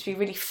wanted it to be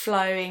really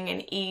flowing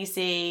and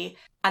easy,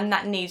 and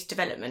that needs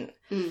development.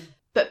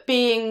 But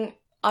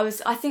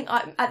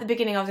at the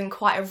beginning I was in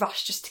quite a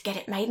rush just to get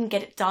it made and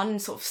get it done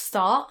and sort of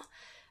start,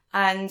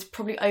 and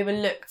probably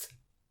overlooked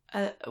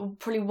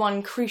probably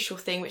one crucial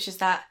thing, which is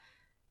that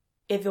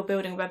if you're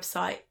building a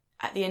website,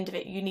 at the end of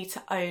it you need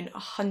to own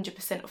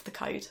 100% of the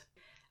code.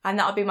 And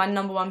that would be my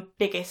number one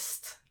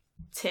biggest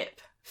tip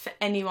for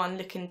anyone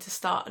looking to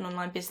start an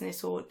online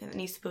business or that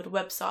needs to build a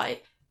website.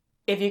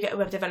 If you get a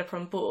web developer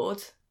on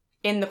board,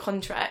 in the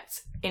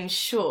contract,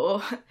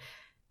 ensure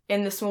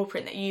in the small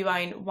print that you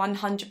own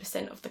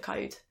 100% of the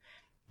code,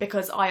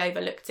 because I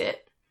overlooked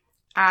it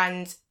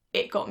and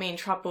it got me in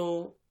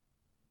trouble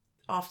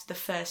after the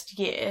first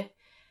year,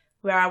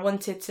 where I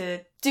wanted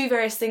to do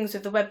various things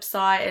with the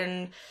website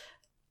and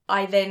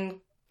I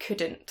then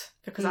couldn't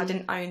because I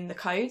didn't own the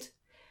code,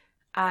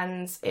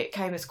 and it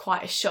came as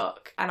quite a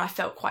shock and I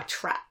felt quite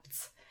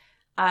trapped.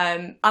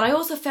 And I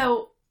also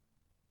felt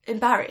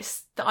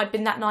embarrassed that I'd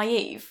been that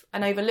naive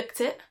and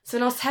overlooked it. So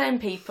when I was telling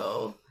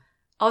people,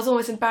 I was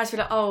almost embarrassed to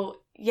be like,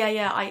 oh,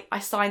 I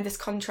signed this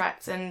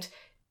contract and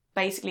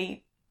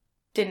basically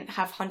didn't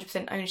have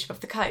 100% ownership of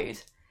the code.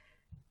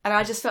 And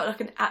I just felt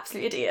like an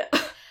absolute idiot.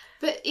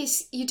 But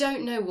you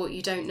don't know what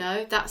you don't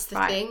know. That's the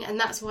thing. And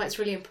that's why it's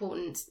really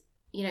important,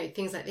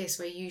 things like this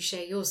where you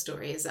share your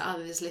story, is that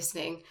others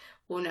listening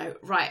will know,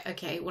 right,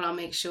 okay, well, I'll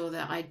make sure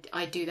that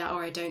I do that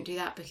or I don't do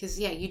that, because,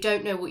 you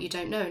don't know what you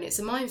don't know, and it's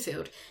a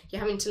minefield.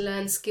 You're having to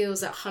learn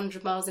skills at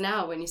 100 miles an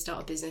hour when you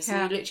start a business, and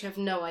you literally have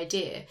no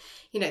idea.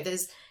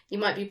 You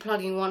might be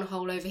plugging one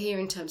hole over here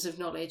in terms of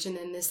knowledge, and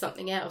then there's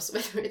something else,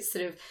 whether it's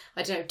sort of,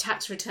 I don't know,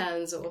 tax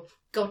returns or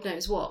God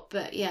knows what.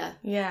 But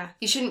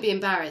you shouldn't be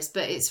embarrassed,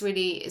 but it's a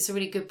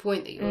really good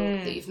point that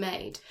you've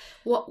made.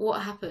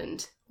 What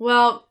happened?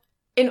 Well,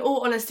 in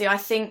all honesty, I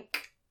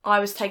think I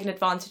was taken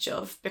advantage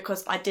of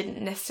because I didn't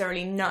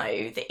necessarily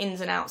know the ins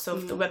and outs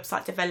of the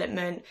website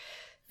development,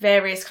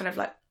 various kind of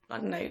like, I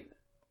don't know,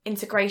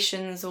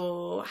 integrations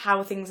or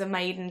how things are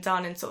made and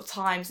done and sort of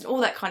times and all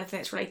that kind of thing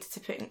that's related to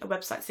putting a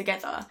website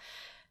together.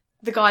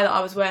 The guy that I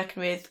was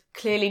working with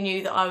clearly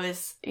knew that I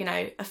was, you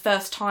know, a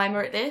first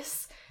timer at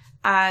this,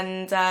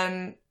 and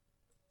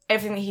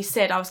everything that he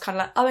said, I was kind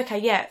of like, oh, okay,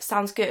 yeah,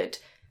 sounds good,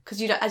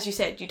 because as you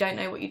said, you don't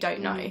know what you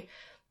don't know,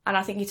 and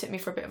I think he took me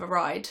for a bit of a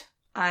ride.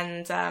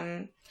 And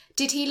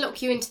did he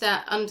lock you into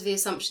that under the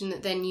assumption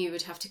that then you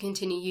would have to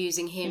continue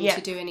using him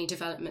to do any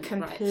development?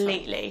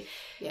 Completely.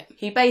 Yeah.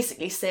 He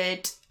basically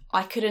said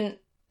I couldn't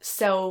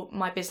sell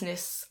my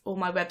business or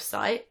my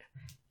website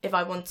if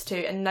I wanted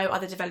to, and no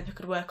other developer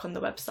could work on the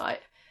website.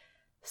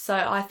 So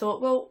I thought,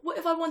 well, what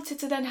if I wanted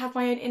to then have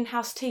my own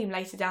in-house team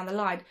later down the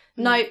line?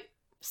 No,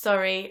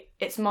 sorry,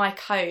 it's my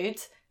code,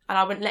 and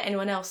I wouldn't let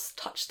anyone else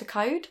touch the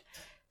code.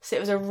 So it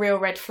was a real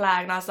red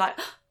flag, and I was like,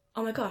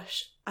 oh my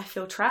gosh, I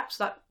feel trapped.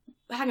 Like,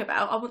 hang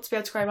about, I want to be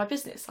able to grow my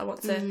business. I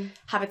want to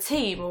have a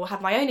team or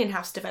have my own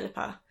in-house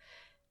developer.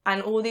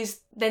 And all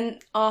these, then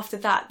after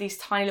that, these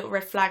tiny little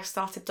red flags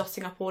started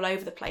dotting up all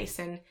over the place,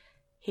 and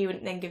he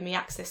wouldn't then give me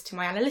access to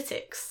my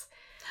analytics.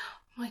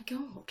 Oh my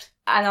God.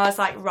 And I was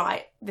like,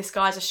 right, this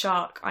guy's a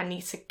shark. I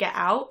need to get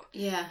out.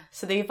 Yeah.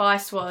 So the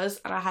advice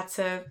was, and I had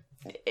to,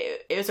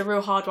 it was a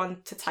real hard one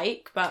to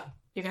take, but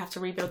you're going to have to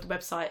rebuild the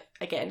website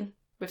again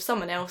with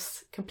someone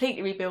else,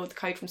 completely rebuild the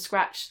code from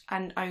scratch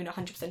and own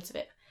 100% of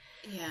it.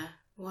 Yeah.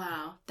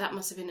 Wow. That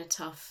must have been a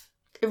tough.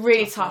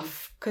 Really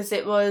tough, because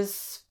it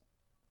was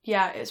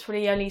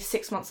probably only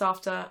 6 months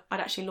after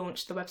I'd actually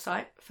launched the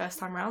website first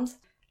time round.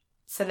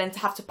 So then to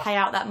have to pay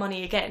out that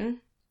money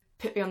again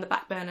put me on the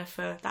back burner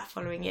for that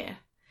following year.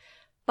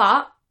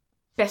 But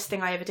best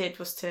thing I ever did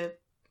was to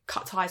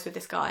cut ties with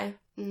this guy,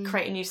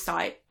 create a new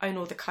site, own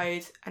all the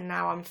code, and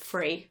now I'm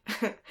free.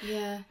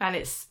 Yeah. And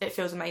it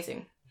feels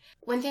amazing.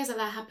 When things like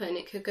that happen,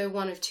 it could go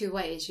one of two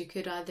ways. You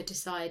could either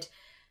decide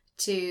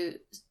to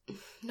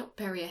not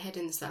bury your head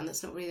in the sand,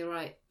 that's not really the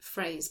right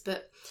phrase,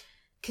 but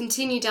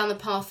continue down the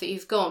path that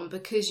you've gone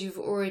because you've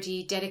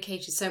already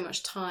dedicated so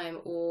much time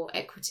or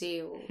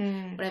equity or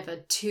whatever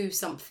to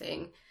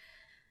something,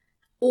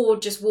 or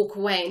just walk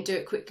away and do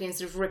it quickly and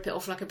sort of rip it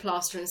off like a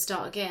plaster and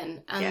start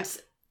again. And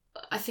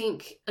I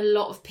think a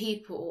lot of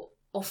people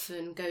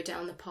often go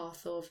down the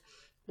path of,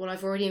 well,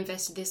 I've already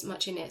invested this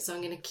much in it, so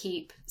I'm going to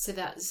keep, so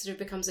that sort of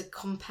becomes a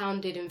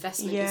compounded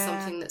investment in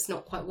something that's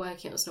not quite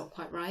working or it's not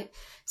quite right.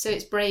 So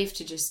it's brave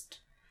to just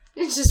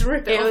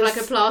rip it off like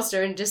a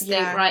plaster and just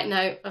think, right,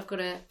 no, I've got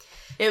to.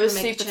 It was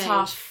super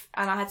tough,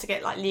 and I had to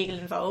get like legal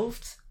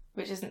involved,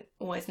 which isn't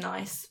always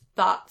nice.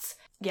 But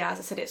yeah, as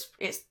I said, it's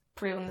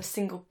probably one of the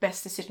single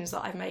best decisions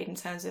that I've made in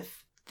terms of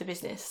the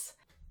business.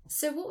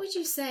 So what would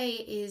you say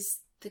is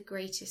the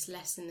greatest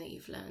lesson that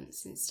you've learned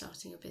since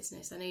starting your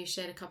business? I know you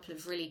shared a couple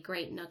of really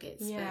great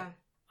nuggets. Yeah,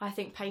 I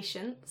think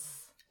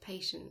patience.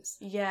 Patience.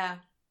 Yeah,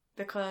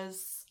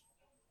 because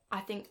I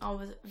think I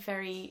was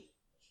very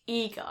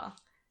eager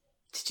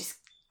to just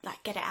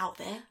like get it out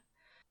there.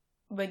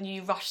 When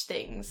you rush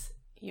things,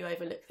 you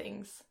overlook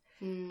things.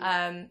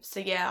 So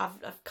yeah,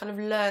 I've kind of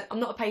learned, I'm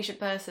not a patient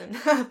person,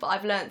 but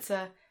I've learned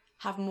to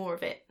have more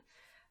of it.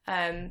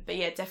 But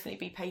yeah, definitely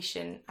be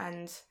patient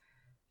and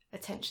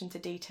attention to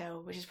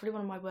detail, which is probably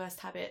one of my worst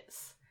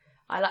habits.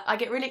 I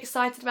get really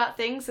excited about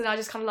things, and I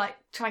just kind of like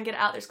try and get it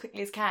out there as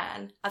quickly as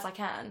I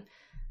can,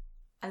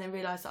 and then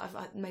realise that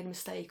I've made a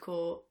mistake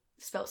or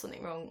spelt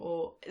something wrong,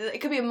 or it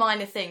could be a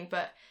minor thing,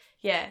 but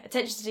yeah,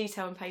 attention to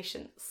detail and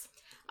patience.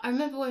 I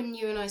remember when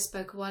you and I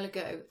spoke a while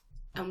ago,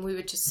 and we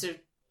were just sort of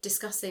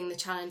discussing the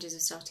challenges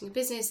of starting a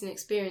business and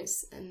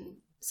experience and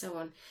so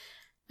on,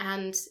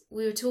 and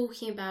we were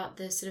talking about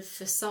the sort of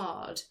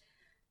facade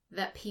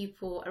that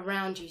people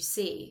around you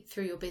see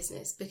through your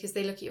business, because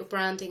they look at your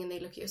branding and they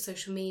look at your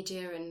social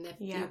media and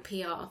your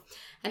PR,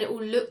 and it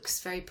all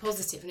looks very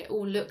positive and it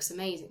all looks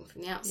amazing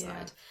from the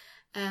outside.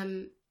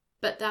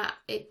 But that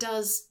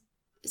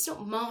it's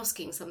not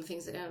masking some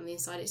things that go on the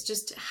inside, it's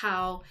just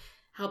how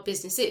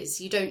business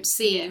is. You don't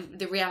see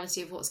the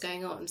reality of what's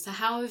going on. So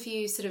how have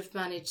you sort of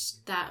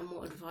managed that, and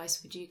what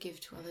advice would you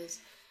give to others?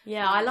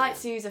 Yeah, I like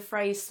to use a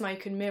phrase,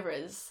 smoke and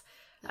mirrors.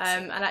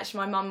 And actually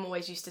my mum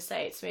always used to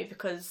say it to me,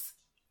 because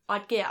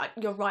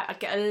you're right,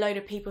 I'd get a load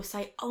of people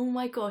say, oh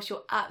my gosh,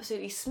 you're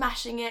absolutely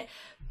smashing it,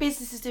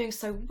 business is doing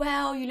so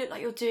well, you look like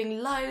you're doing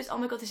loads, oh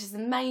my god, this is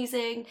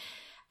amazing.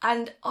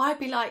 And I'd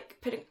be like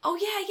oh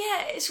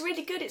yeah, it's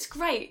really good, it's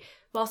great.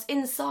 Whilst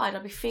inside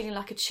I'd be feeling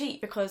like a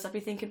cheat, because I'd be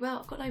thinking, well,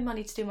 I've got no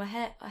money to do my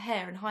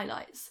hair and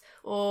highlights,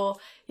 or,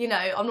 you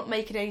know, I'm not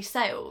making any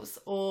sales,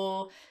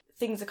 or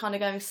things are kind of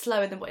going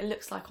slower than what it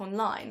looks like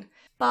online.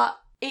 But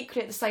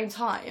equally at the same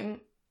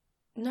time,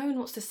 no one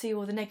wants to see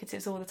all the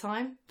negatives all the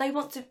time. They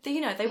want to,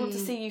 they want to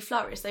see you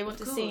flourish. They want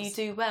to see you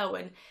do well,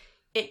 and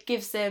it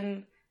gives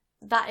them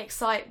that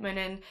excitement.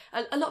 And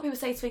a lot of people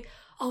say to me,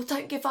 oh,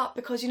 don't give up,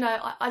 because,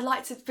 I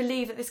like to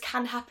believe that this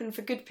can happen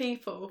for good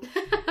people.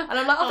 And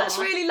I'm like, oh, that's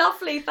really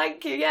lovely.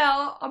 Thank you.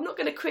 Yeah, I'm not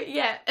going to quit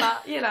yet,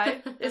 but,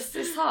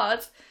 it's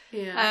hard.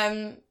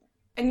 Yeah.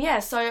 And yeah,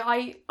 so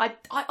I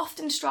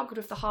often struggled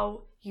with the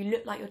whole, you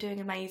look like you're doing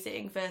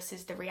amazing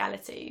versus the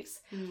realities.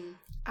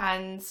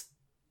 And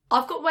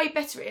I've got way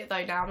better at it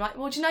though now. I'm like,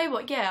 well, do you know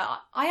what? Yeah,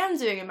 I am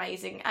doing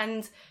amazing.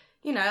 And,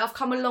 you know, I've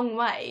come a long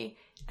way.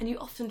 And you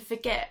often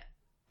forget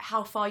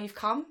how far you've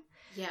come.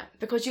 Yeah.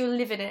 Because you're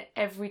living it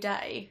every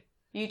day.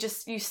 You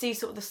see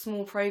sort of the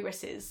small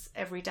progresses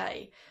every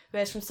day.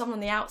 Whereas from someone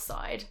on the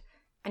outside,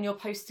 and you're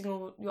posting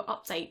all your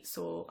updates,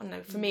 or, I don't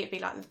know, for me it'd be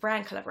like the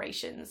brand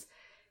collaborations.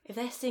 If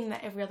they're seeing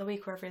that every other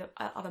week or every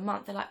other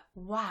month, they're like,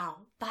 wow,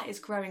 that is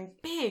growing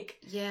big.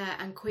 Yeah,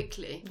 and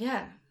quickly.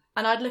 Yeah.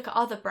 And I'd look at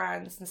other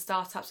brands and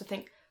startups and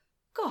think,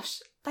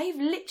 gosh, they've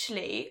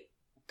literally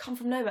come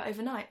from nowhere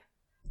overnight.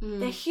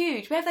 They're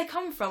huge. Where have they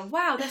come from?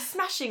 Wow, they're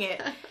smashing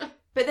it.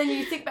 But then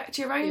you think back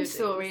to your own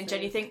story, and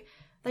Jen, you think,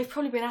 they've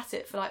probably been at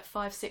it for like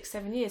 5, 6,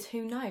 7 years.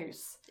 Who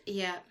knows?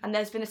 Yeah. And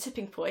there's been a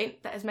tipping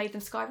point that has made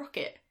them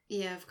skyrocket.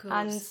 Yeah, of course.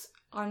 And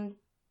I'm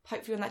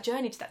hopefully on that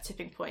journey to that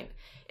tipping point.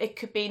 It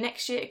could be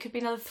next year, it could be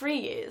another 3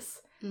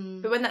 years.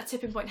 But when that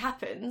tipping point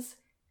happens,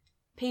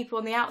 people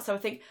on the outside will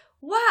think,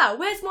 wow,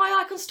 where's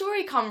My Icon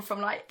Story come from?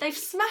 Like, they've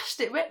smashed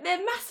it.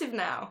 They're massive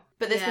now.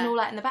 But there's been all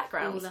that in the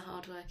background. All the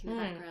hard work in the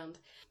background.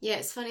 Yeah,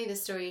 it's funny the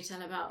story you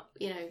tell about,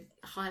 you know,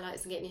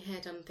 highlights and getting your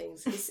hair done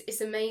things.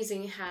 It's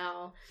amazing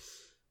how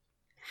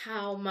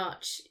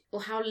much,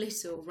 or how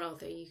little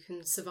rather, you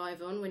can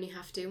survive on when you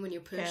have to, when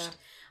you're pushed.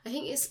 Yeah. I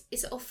think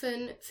it's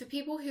often for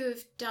people who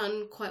have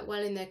done quite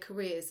well in their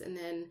careers, and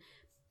then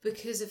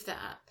because of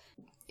that,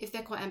 if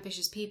they're quite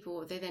ambitious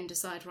people, they then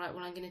decide, right,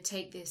 well, I'm going to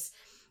take this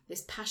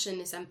passion,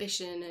 this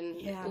ambition,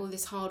 and all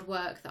this hard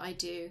work that I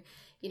do,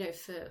 you know,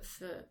 for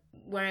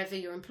wherever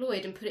you're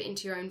employed, and put it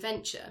into your own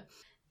venture.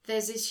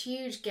 There's this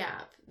huge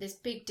gap, this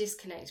big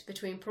disconnect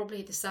between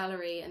probably the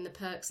salary and the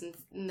perks and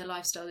the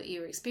lifestyle that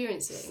you're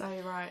experiencing. So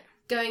right.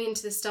 Going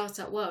into the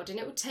startup world, and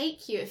it will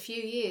take you a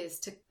few years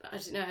to, I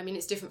don't know, I mean,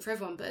 it's different for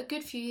everyone, but a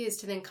good few years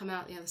to then come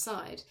out the other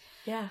side.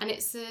 Yeah. And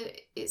it's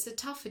a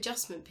tough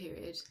adjustment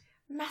period.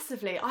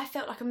 Massively. I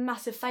felt like a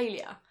massive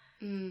failure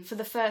for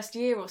the first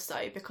year or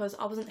so, because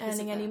I wasn't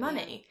earning any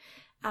money.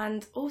 Yeah.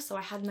 And also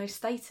I had no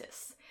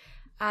status.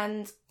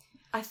 And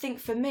I think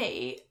for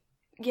me,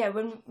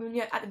 when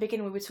you're at the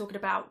beginning we were talking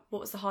about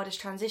what was the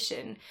hardest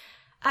transition,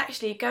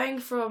 actually going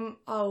from,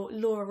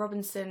 Laura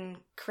Robinson,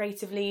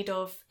 creative lead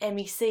of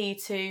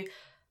MEC, to,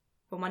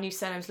 well, my new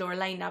surname's Laura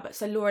Lane now, but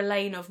so Laura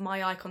Lane of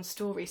My Icon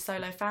Story,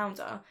 solo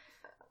founder,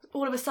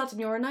 all of a sudden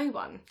you're a no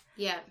one.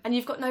 Yeah. And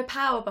you've got no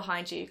power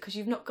behind you because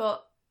you've not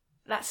got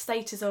that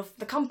status of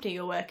the company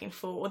you're working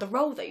for or the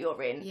role that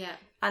you're in. Yeah.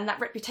 And that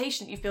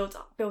reputation that you've built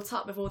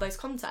up with all those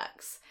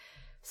contacts.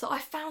 So I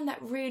found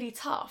that really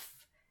tough.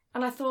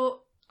 And I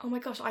thought, oh my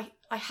gosh,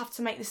 I have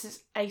to make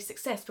this a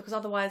success, because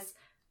otherwise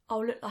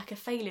I'll look like a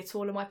failure to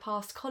all of my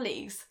past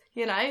colleagues,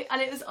 you know?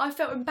 And I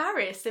felt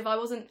embarrassed if I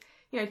wasn't,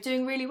 you know,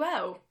 doing really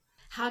well.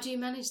 How do you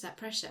manage that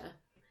pressure?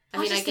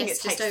 I guess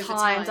it takes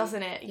time,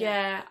 doesn't it?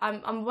 Yeah.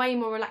 I'm way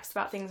more relaxed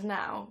about things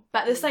now. But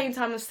at the same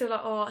time, I'm still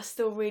like, I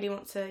still really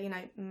want to, you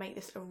know, make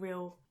this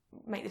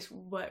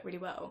work really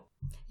well.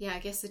 Yeah, I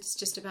guess it's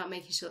just about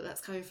making sure that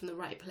that's coming from the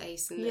right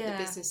place, and that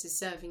the business is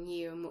serving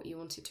you and what you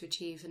want it to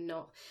achieve, and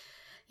not...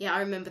 Yeah,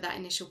 I remember that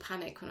initial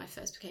panic when I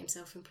first became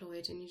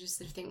self-employed, and you just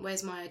sort of think,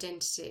 where's my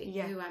identity?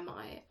 Yeah. Who am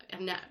I?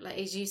 I'm now, like,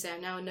 as you say,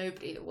 I'm now a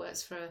nobody that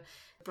works for a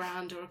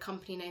brand or a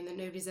company name that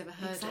nobody's ever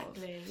heard of.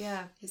 Exactly,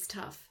 yeah. It's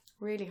tough.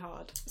 Really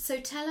hard. So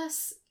tell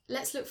us,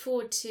 let's look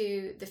forward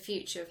to the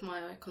future of My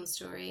Icon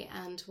Story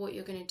and what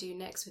you're going to do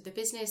next with the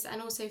business,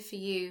 and also for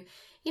you,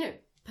 you know,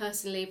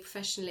 personally,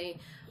 professionally.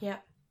 Yeah.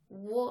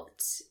 What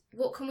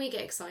can we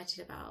get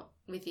excited about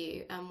with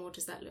you, and what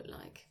does that look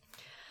like?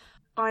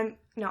 I'm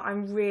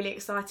really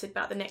excited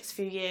about the next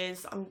few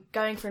years. I'm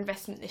going for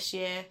investment this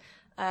year.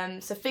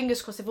 So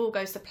fingers crossed, if all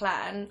goes to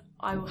plan,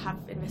 I will have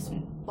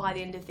investment by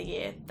the end of the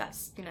year.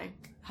 That's, you know,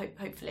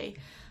 hopefully.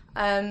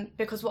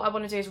 Because what I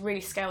want to do is really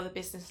scale the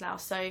business now.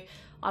 So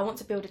I want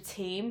to build a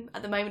team.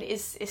 At the moment,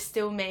 it's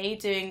still me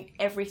doing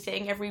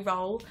everything, every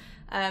role.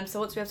 So I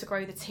want to be able to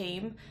grow the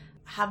team,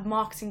 have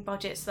marketing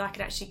budgets so that I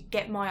can actually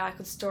get My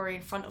Icon Story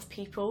in front of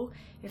people,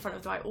 in front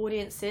of the right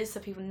audiences, so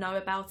people know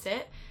about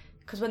it.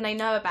 Because when they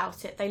know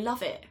about it, they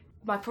love it.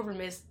 My problem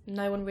is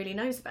no one really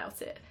knows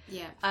about it.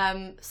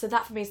 Yeah. So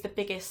that for me is the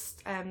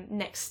biggest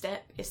next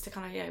step, is to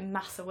kind of, you know,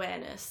 mass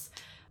awareness,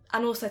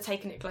 and also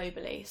taking it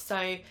globally.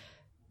 So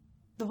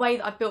the way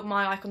that I've built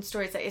My Icon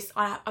Story is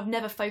that I've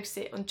never focused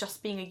it on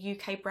just being a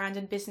UK brand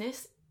and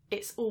business.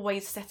 It's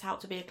always set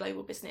out to be a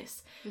global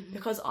business,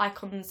 because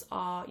icons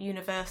are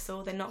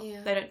universal. They're not.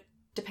 Yeah. They don't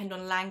depend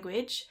on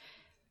language.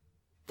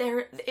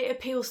 It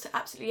appeals to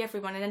absolutely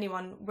everyone and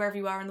anyone wherever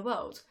you are in the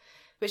world,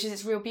 which is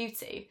its real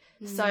beauty.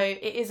 So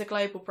it is a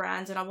global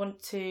brand, and I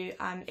want to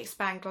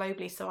expand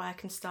globally so I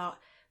can start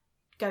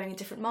going in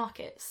different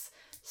markets.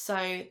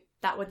 So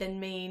that would then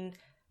mean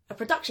a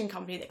production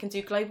company that can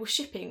do global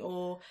shipping,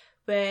 or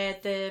where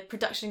the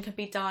production can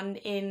be done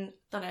in,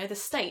 I don't know, the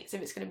States,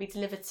 if it's going to be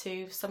delivered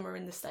to somewhere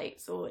in the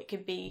States, or it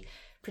could be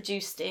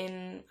produced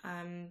in,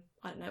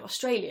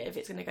 Australia, if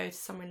it's going to go to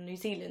somewhere in New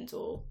Zealand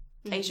or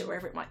Asia,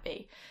 wherever it might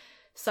be.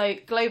 So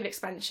global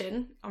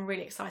expansion, I'm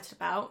really excited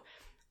about.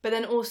 but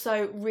then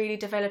also really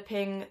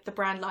developing the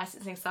brand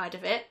licensing side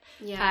of it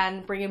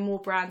and bringing more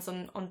brands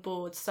on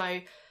board.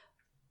 So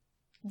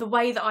the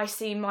way that I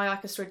see My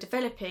Icon Story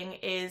developing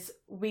is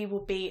we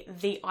will be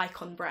the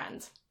icon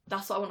brand.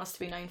 That's what I want us to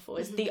be known for,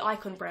 is the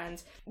icon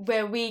brand,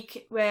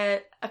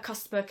 where a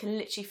customer can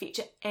literally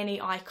feature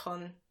any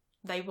icon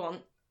they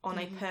want on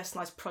a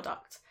personalised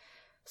product.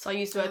 So I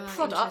use the word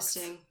product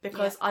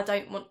because I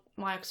don't want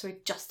My Icon Story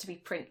just to be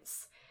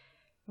prints.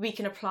 We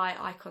can apply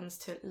icons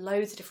to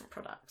loads of different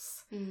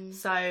products.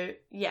 So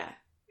yeah,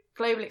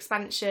 global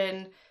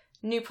expansion,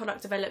 new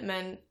product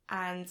development,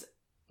 and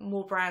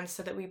more brands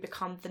so that we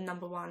become the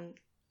number one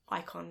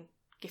icon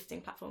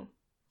gifting platform.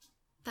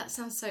 That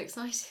sounds so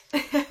exciting.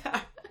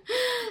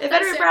 If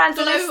any brands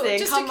are listening,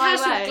 just come a my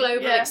casual way.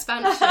 global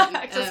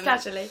expansion. Just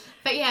casually.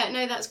 But yeah,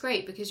 no, that's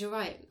great, because you're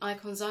right.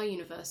 Icons are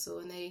universal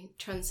and they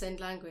transcend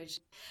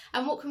language.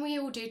 And what can we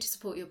all do to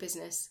support your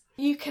business?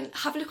 You can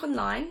have a look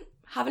online,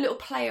 have a little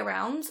play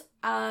around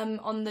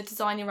on the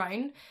Design Your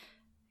Own.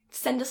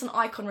 Send us an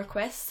icon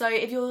request. So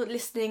if you're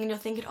listening and you're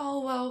thinking, oh,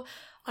 well,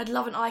 I'd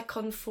love an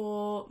icon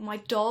for my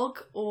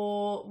dog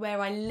or where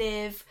I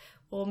live,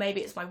 or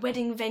maybe it's my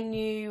wedding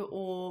venue,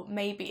 or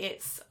maybe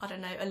it's, I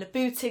don't know, a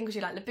Louboutin because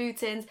you like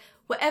Louboutins.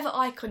 Whatever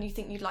icon you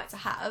think you'd like to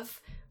have,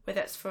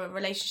 whether it's for a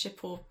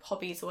relationship or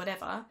hobbies or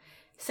whatever,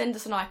 send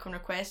us an icon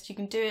request. You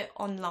can do it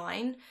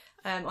online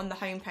on the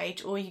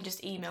homepage, or you can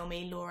just email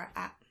me,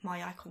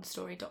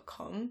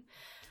 laura@myiconstory.com.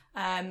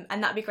 And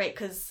that'd be great,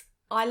 because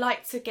I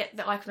like to get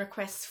the icon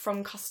requests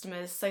from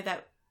customers so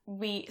that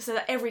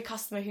every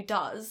customer who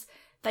does,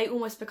 they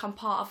almost become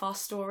part of our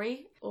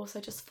story.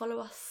 Also, just follow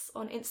us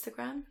on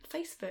Instagram,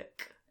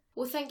 Facebook.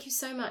 Well, thank you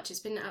so much.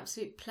 It's been an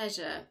absolute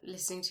pleasure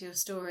listening to your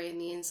story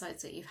and the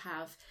insights that you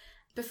have.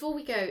 Before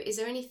we go, is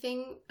there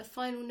a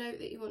final note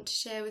that you want to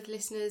share with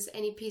listeners?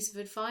 Any piece of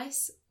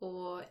advice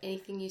or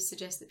anything you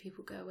suggest that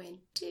people go away and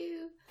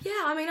do?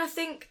 Yeah, I mean, I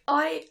think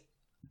I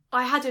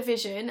had a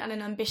vision and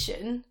an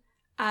ambition,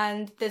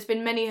 and there's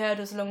been many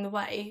hurdles along the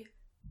way,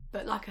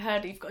 but like a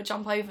hurdle, you've got to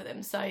jump over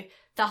them. So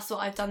that's what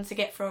I've done to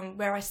get from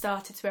where I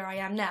started to where I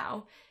am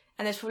now.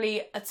 And there's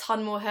probably a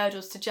ton more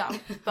hurdles to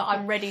jump, but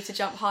I'm ready to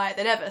jump higher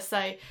than ever.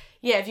 So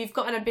yeah, if you've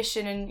got an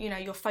ambition and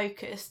you're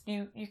focused,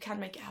 you can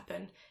make it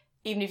happen,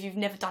 even if you've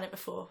never done it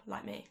before,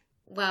 like me.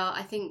 Well,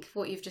 I think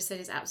what you've just said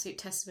is absolute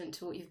testament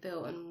to what you've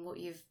built and what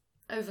you've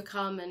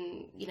overcome,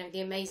 and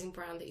the amazing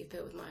brand that you've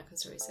built with My Icon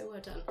Story. So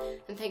well done,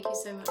 and thank you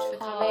so much for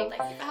coming.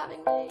 Thank you for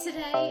having me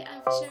today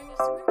and for sharing your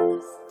story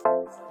with us.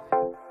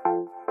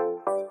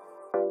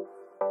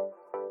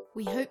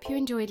 We hope you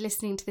enjoyed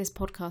listening to this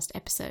podcast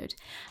episode.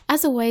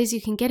 As always,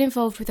 you can get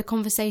involved with the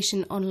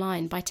conversation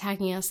online by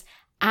tagging us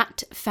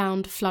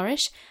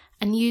 @FoundFlourish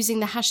and using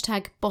the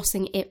hashtag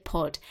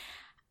BossingItPod.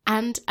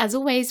 And as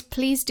always,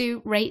 please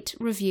do rate,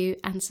 review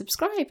and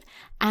subscribe.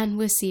 And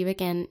we'll see you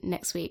again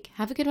next week.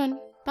 Have a good one.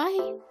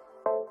 Bye.